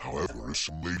 However, if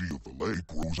some lady of the lake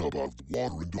rose up out of the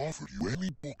water and offered you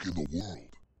any book in the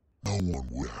world, no one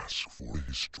would ask for a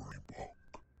history book.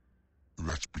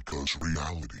 That's because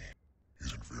reality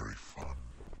isn't very fun.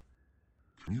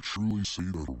 Can you truly say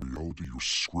that a reality you're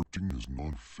scripting is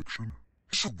non-fiction?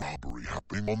 Is a robbery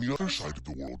happening on the other side of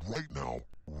the world right now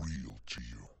real to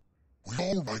you? We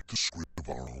all write the script of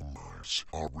our own lives.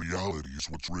 Our reality is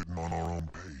what's written on our own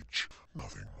page,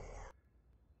 nothing more.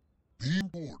 The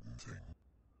important thing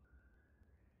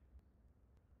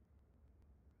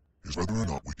is whether or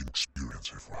not we can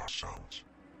experience it for ourselves.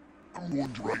 I'm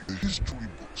going to write the history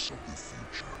books of the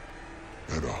future,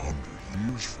 and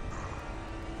 100 years from now,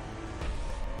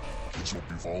 kids won't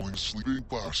be falling asleep in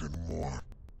class anymore.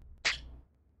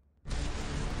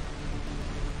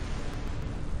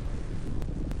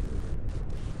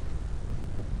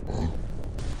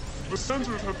 The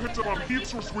sensors have picked up on heat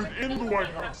source within the White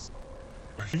House.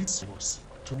 A heat source?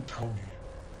 Don't tell me.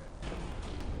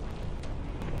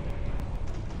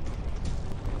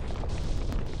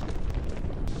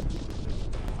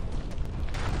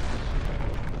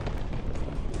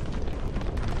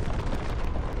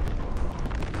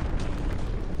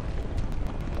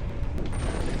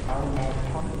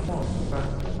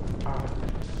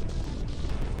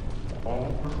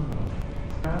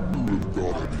 You have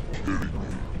got to be kidding me.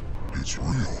 It's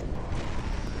real.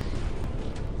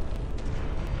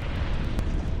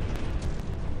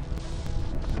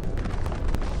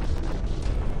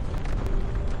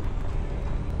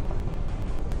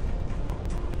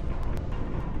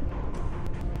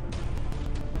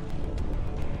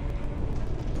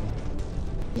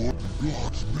 What in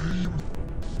God's name?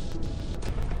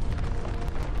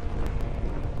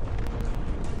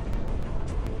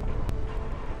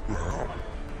 Wow,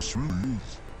 this really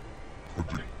is a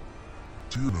big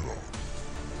deal at all.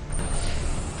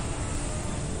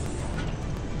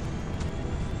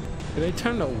 Did they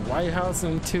turn the White House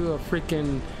into a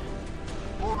freaking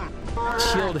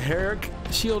shield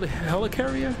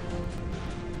helicarrier?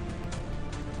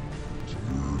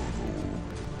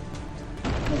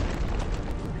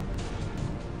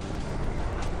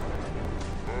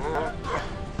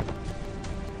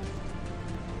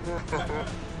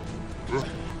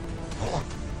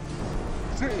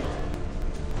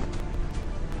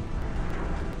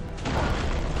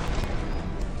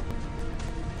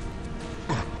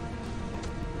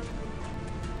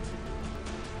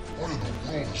 What in the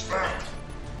world is that?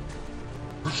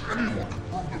 Has anyone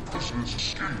confirmed the president's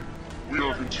escape? We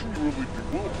are continually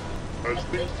bewildered as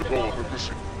things develop in this.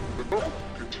 The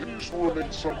government continues to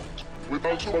remain silent,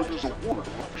 without so much as a word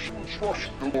of official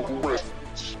instruction to local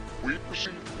residents. We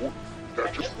received word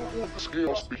that just before this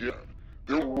chaos began,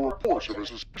 there were reports of a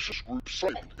suspicious group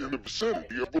sighted in the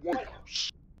vicinity of the White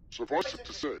House. Suffice it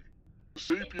to say, the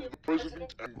safety of the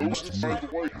president and those inside the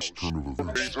White House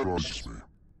remains uncertain.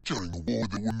 During the war,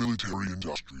 there were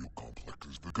military-industrial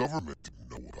complexes the government didn't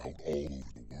know about all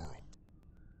over the world.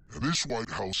 And this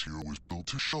White House here was built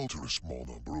to shelter a small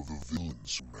number of the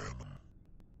villains who ran them.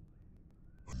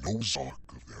 A Noah's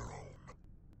Ark of their own.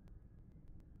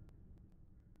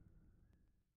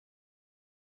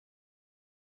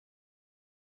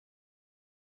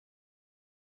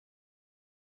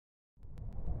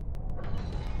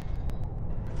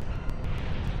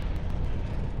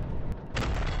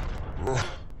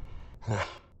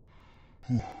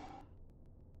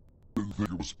 Didn't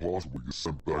think it was possible to get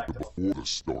sent back to before the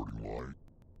starting line.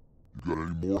 You got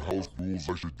any more house rules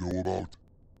I should know about?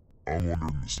 I'm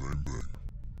wondering the same thing.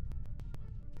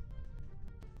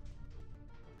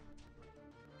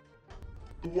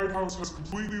 The White House has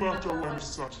completely left our line of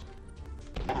sight.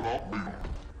 What about me?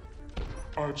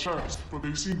 I checked, but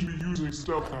they seem to be using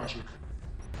stealth magic.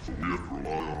 So we have to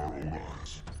rely on our own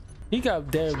eyes. He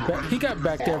got there. He got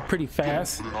back there pretty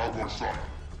fast. Put it out of our sight.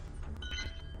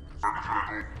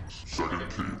 Second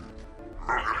key.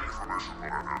 Not any information on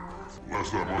that.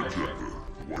 Last time I checked, the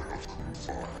White House couldn't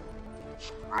find.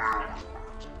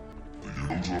 Do you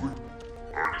know something?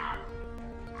 I do.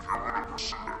 If you want to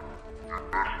pursue it, you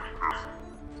better be careful.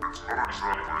 It's not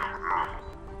exactly in the air.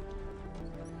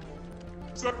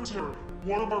 Secretary,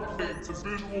 one of our planes has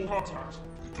visual contact.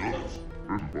 It does.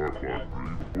 This is Firefly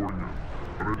 3 reporting in.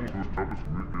 Unable to establish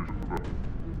communication with them.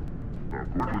 Now,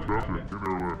 going to adapt in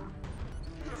air landing.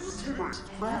 This timber is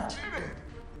cracked.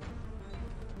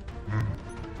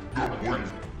 No, wait.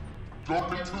 Don't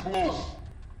get too close.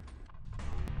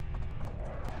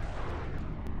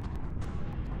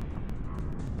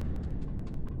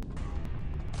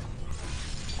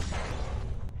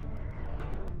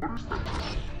 What is that?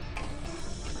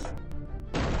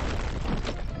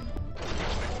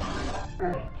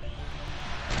 Oh.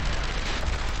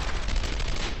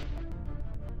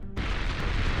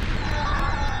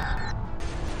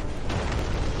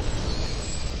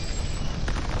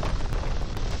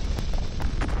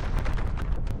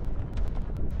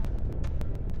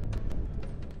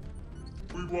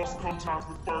 We've lost contact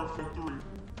with Firefly 3.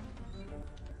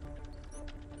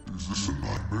 Is this a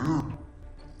nightmare?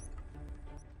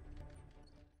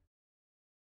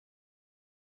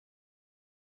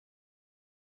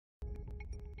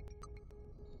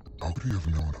 How could he have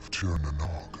known of Tir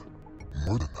Nanog?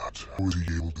 More than that, how is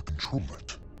he able to control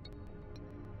it?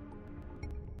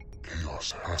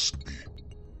 Chaos has to be.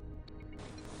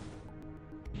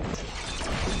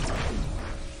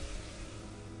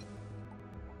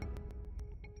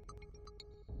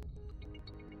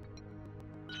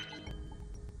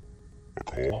 A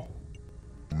call?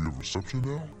 Do we have reception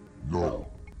now? No.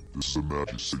 This is a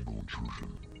magic signal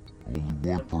intrusion. Only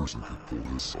one person can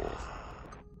pull this off.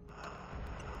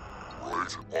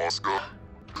 Right, Oscar?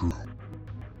 True.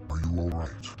 Are you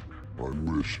alright? I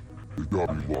wish. They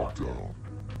got me locked down.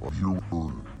 I'm here with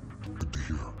Vernon. Good to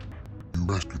hear. You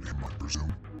rescued him, I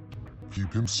presume?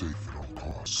 Keep him safe at all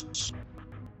costs.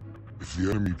 If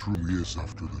the enemy truly is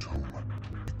after the tome,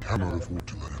 we cannot afford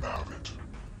to let him have it.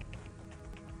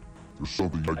 There's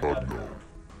something I gotta know.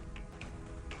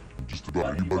 Can just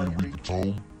about anybody read the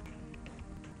tome?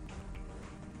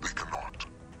 They cannot.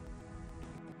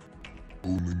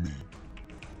 Only me.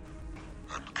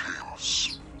 And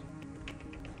Chaos.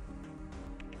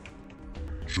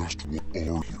 Just what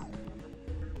are you?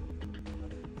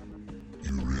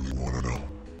 You really want to know?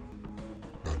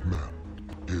 That man,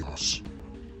 Chaos.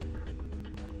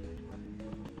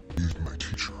 He's my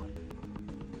teacher.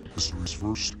 History's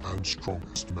first and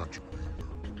strongest magic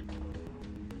wielder.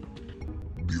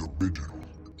 The original.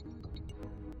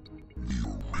 The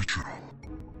original?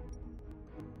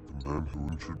 The man who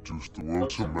introduced the world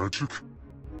to magic?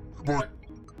 But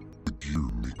the Gear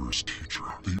Maker's teacher,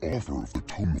 the author of the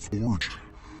Tome of Origin,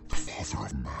 the father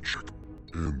of magic,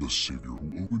 and the savior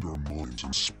who opened our minds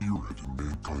and spearheaded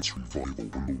mankind's revival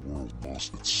when the world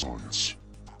lost its science.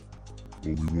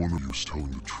 Only one of you is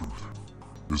telling the truth.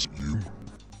 Is it you,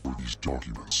 or these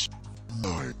documents?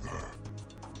 Neither.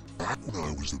 Back when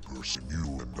I was the person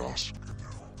you and Oscar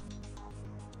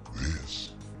knew,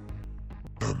 this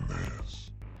and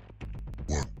this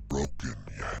weren't broken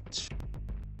yet.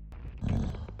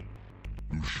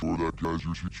 You sure that guy's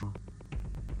your teacher?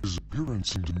 His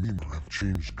appearance and demeanor have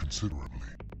changed considerably,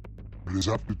 but his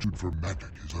aptitude for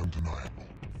magic is undeniable.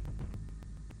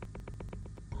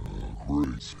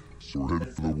 Great. So we're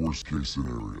headed for the worst case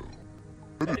scenario.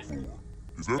 Headed for?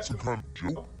 Is that some kind of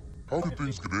joke? How can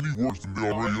things get any worse than they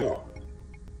already are?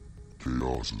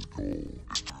 Chaos's goal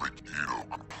is to make Eno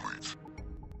complete.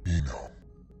 Eno.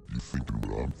 You thinking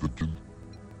what I'm thinking?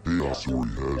 Chaos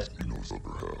already has Eno's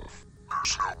other half.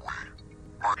 There's no way.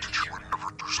 My teacher would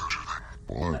never do such a thing.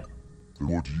 Fine. Then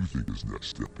what do you think his next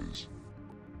step is?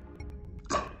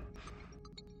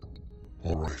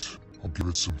 Alright, I'll give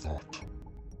it some thought.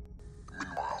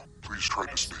 Meanwhile, please try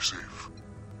to stay safe.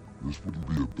 This wouldn't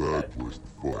be a bad place to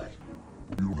fight,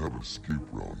 but we don't have an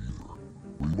escape route either.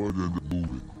 We might end up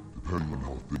moving, depending on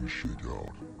how things shake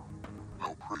out.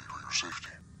 I'll pray for your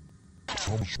safety.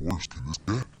 How much worse can this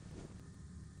get?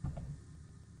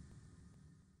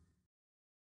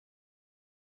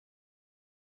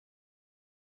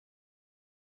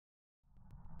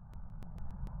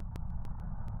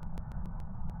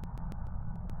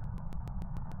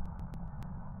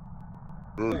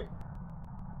 Hey,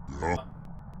 Yeah?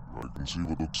 I can see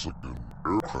what looks like an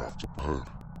aircraft up ahead.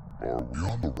 Are we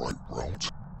on the right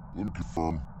route? Let me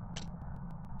confirm.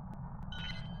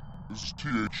 This is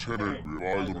TH-10A. We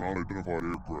have eyes on an unidentified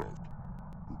aircraft.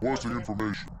 Requesting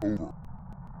information. Over.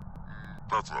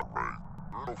 That's not right.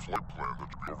 There's no flight plan that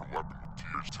should be overlapping with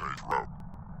TH-10A's route.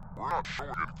 We're not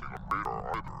showing anything on radar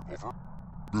either. Over.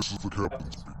 This is the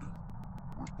captain speaking.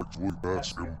 Respectfully,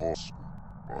 that's impossible.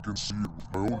 I can see it with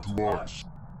my own 2 eyes.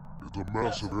 It's a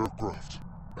massive aircraft.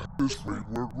 At this rate,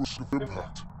 we're at risk of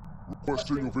impact.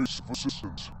 Requesting evasive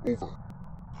assistance. Over.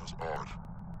 That's odd.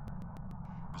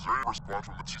 Is there any response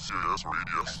from the TCAS or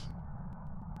ADS?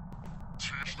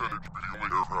 TH-10A could be the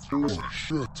only aircraft here. Holy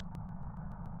shit!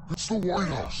 It's the White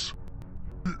House!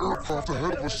 The aircraft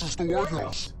ahead of us is the White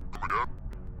House! Come again?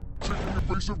 Taking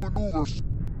evasive maneuvers!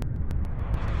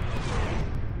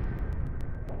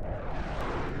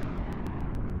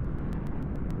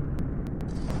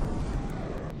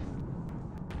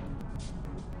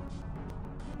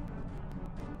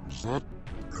 Is that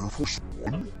Air Force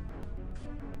One?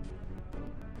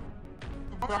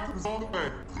 The captain is on the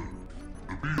way.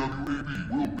 The BWAB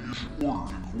will be issued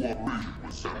orders in cooperation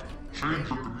with SET. Change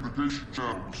your communication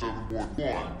channel to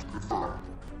 7.1 to confirm.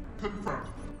 Confirmed.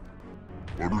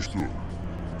 Understood.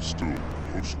 Still,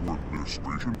 post-war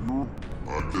administration bureau? I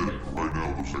get it. Right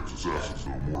now, those ex-assassins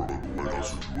know more about the White House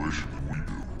situation than we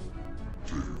do.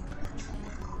 Save your complaints for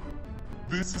later.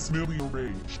 This is Millie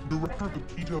Rage, director of the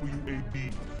PWAB.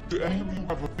 Do any of you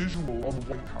have a visual on the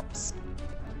White House?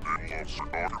 Naval Officer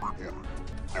Dawkins reporting.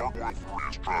 Gargoyle 3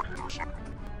 is tracking their signal.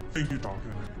 Thank you,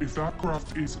 Duncan. If that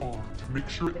craft is armed, make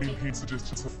sure it maintains a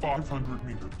distance of 500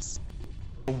 meters.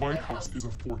 The White House is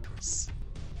a fortress.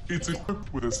 It's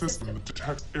equipped with a system that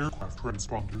detects aircraft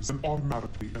transponders and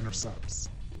automatically intercepts.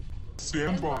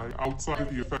 Stand by outside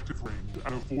the effective range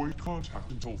and avoid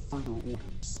contact until further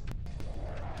orders.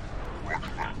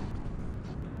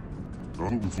 Now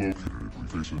that we've located it, we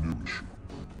face a new issue.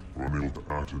 We're unable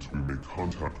to act until we make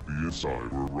contact with the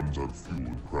inside where it runs out of fuel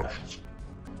and crashes.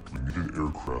 We need an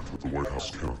aircraft that the White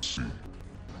House cannot see.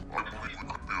 I believe we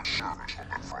could be of service on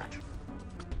that front.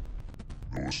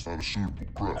 No, it's not a suitable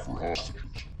craft for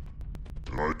hostages.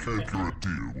 And I can't guarantee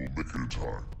it will make it in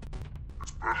time.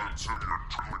 It's better than sitting here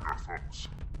twiddling our thumbs.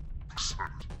 Send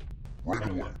it. Right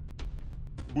away.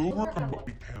 We'll work on what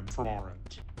we can from our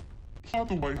end. Plot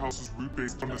the White House's route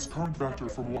based on its current vector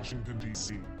from Washington,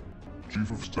 D.C. Chief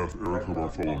of Staff Erica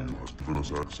Bartholomew has given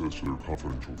us access to their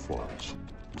confidential files.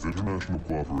 With international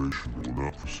cooperation, we will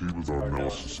now proceed with our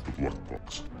analysis of the black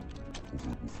box.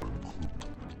 Hopefully we'll find a clue.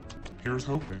 Here's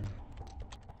hoping.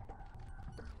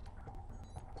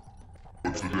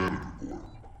 What's the damage report?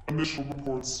 Initial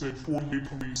reports state 48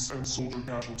 police and soldier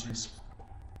casualties.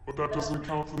 But that doesn't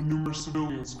account for the numerous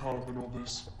civilians caught up in all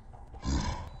this.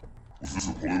 Was this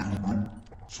a political group?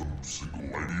 Some single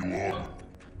ideologue?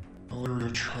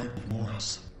 Valeria tried to warn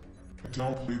us. I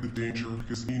downplayed the danger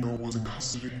because Nino was in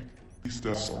custody. These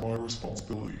deaths are my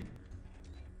responsibility.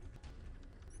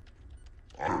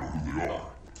 I don't know who they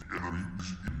are, but the enemy is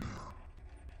in there.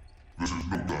 This is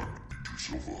no time to beat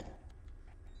yourself up.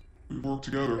 We've worked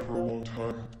together for a long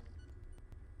time.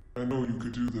 I know you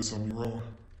could do this on your own.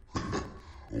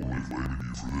 Only blaming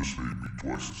you for this made me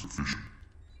twice as efficient.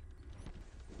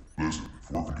 Listen,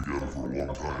 if working together for a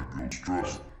long time builds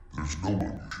trust, there's no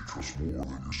one you should trust more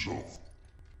than yourself.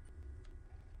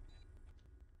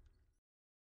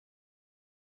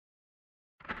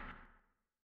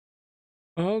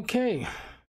 Okay.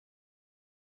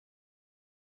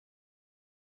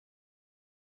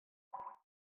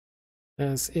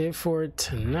 That's it for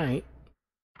tonight.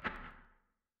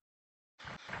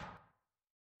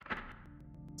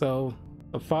 So,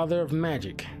 the father of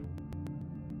magic.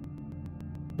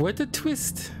 What a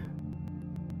twist!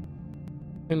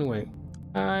 Anyway,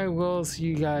 I will see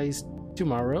you guys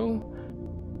tomorrow.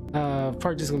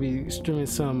 Probably just gonna be streaming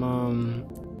some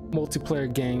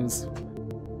multiplayer games.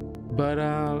 But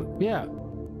yeah.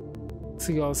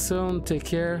 See y'all soon. Take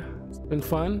care. It's been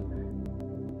fun.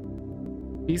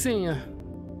 Be seeing ya.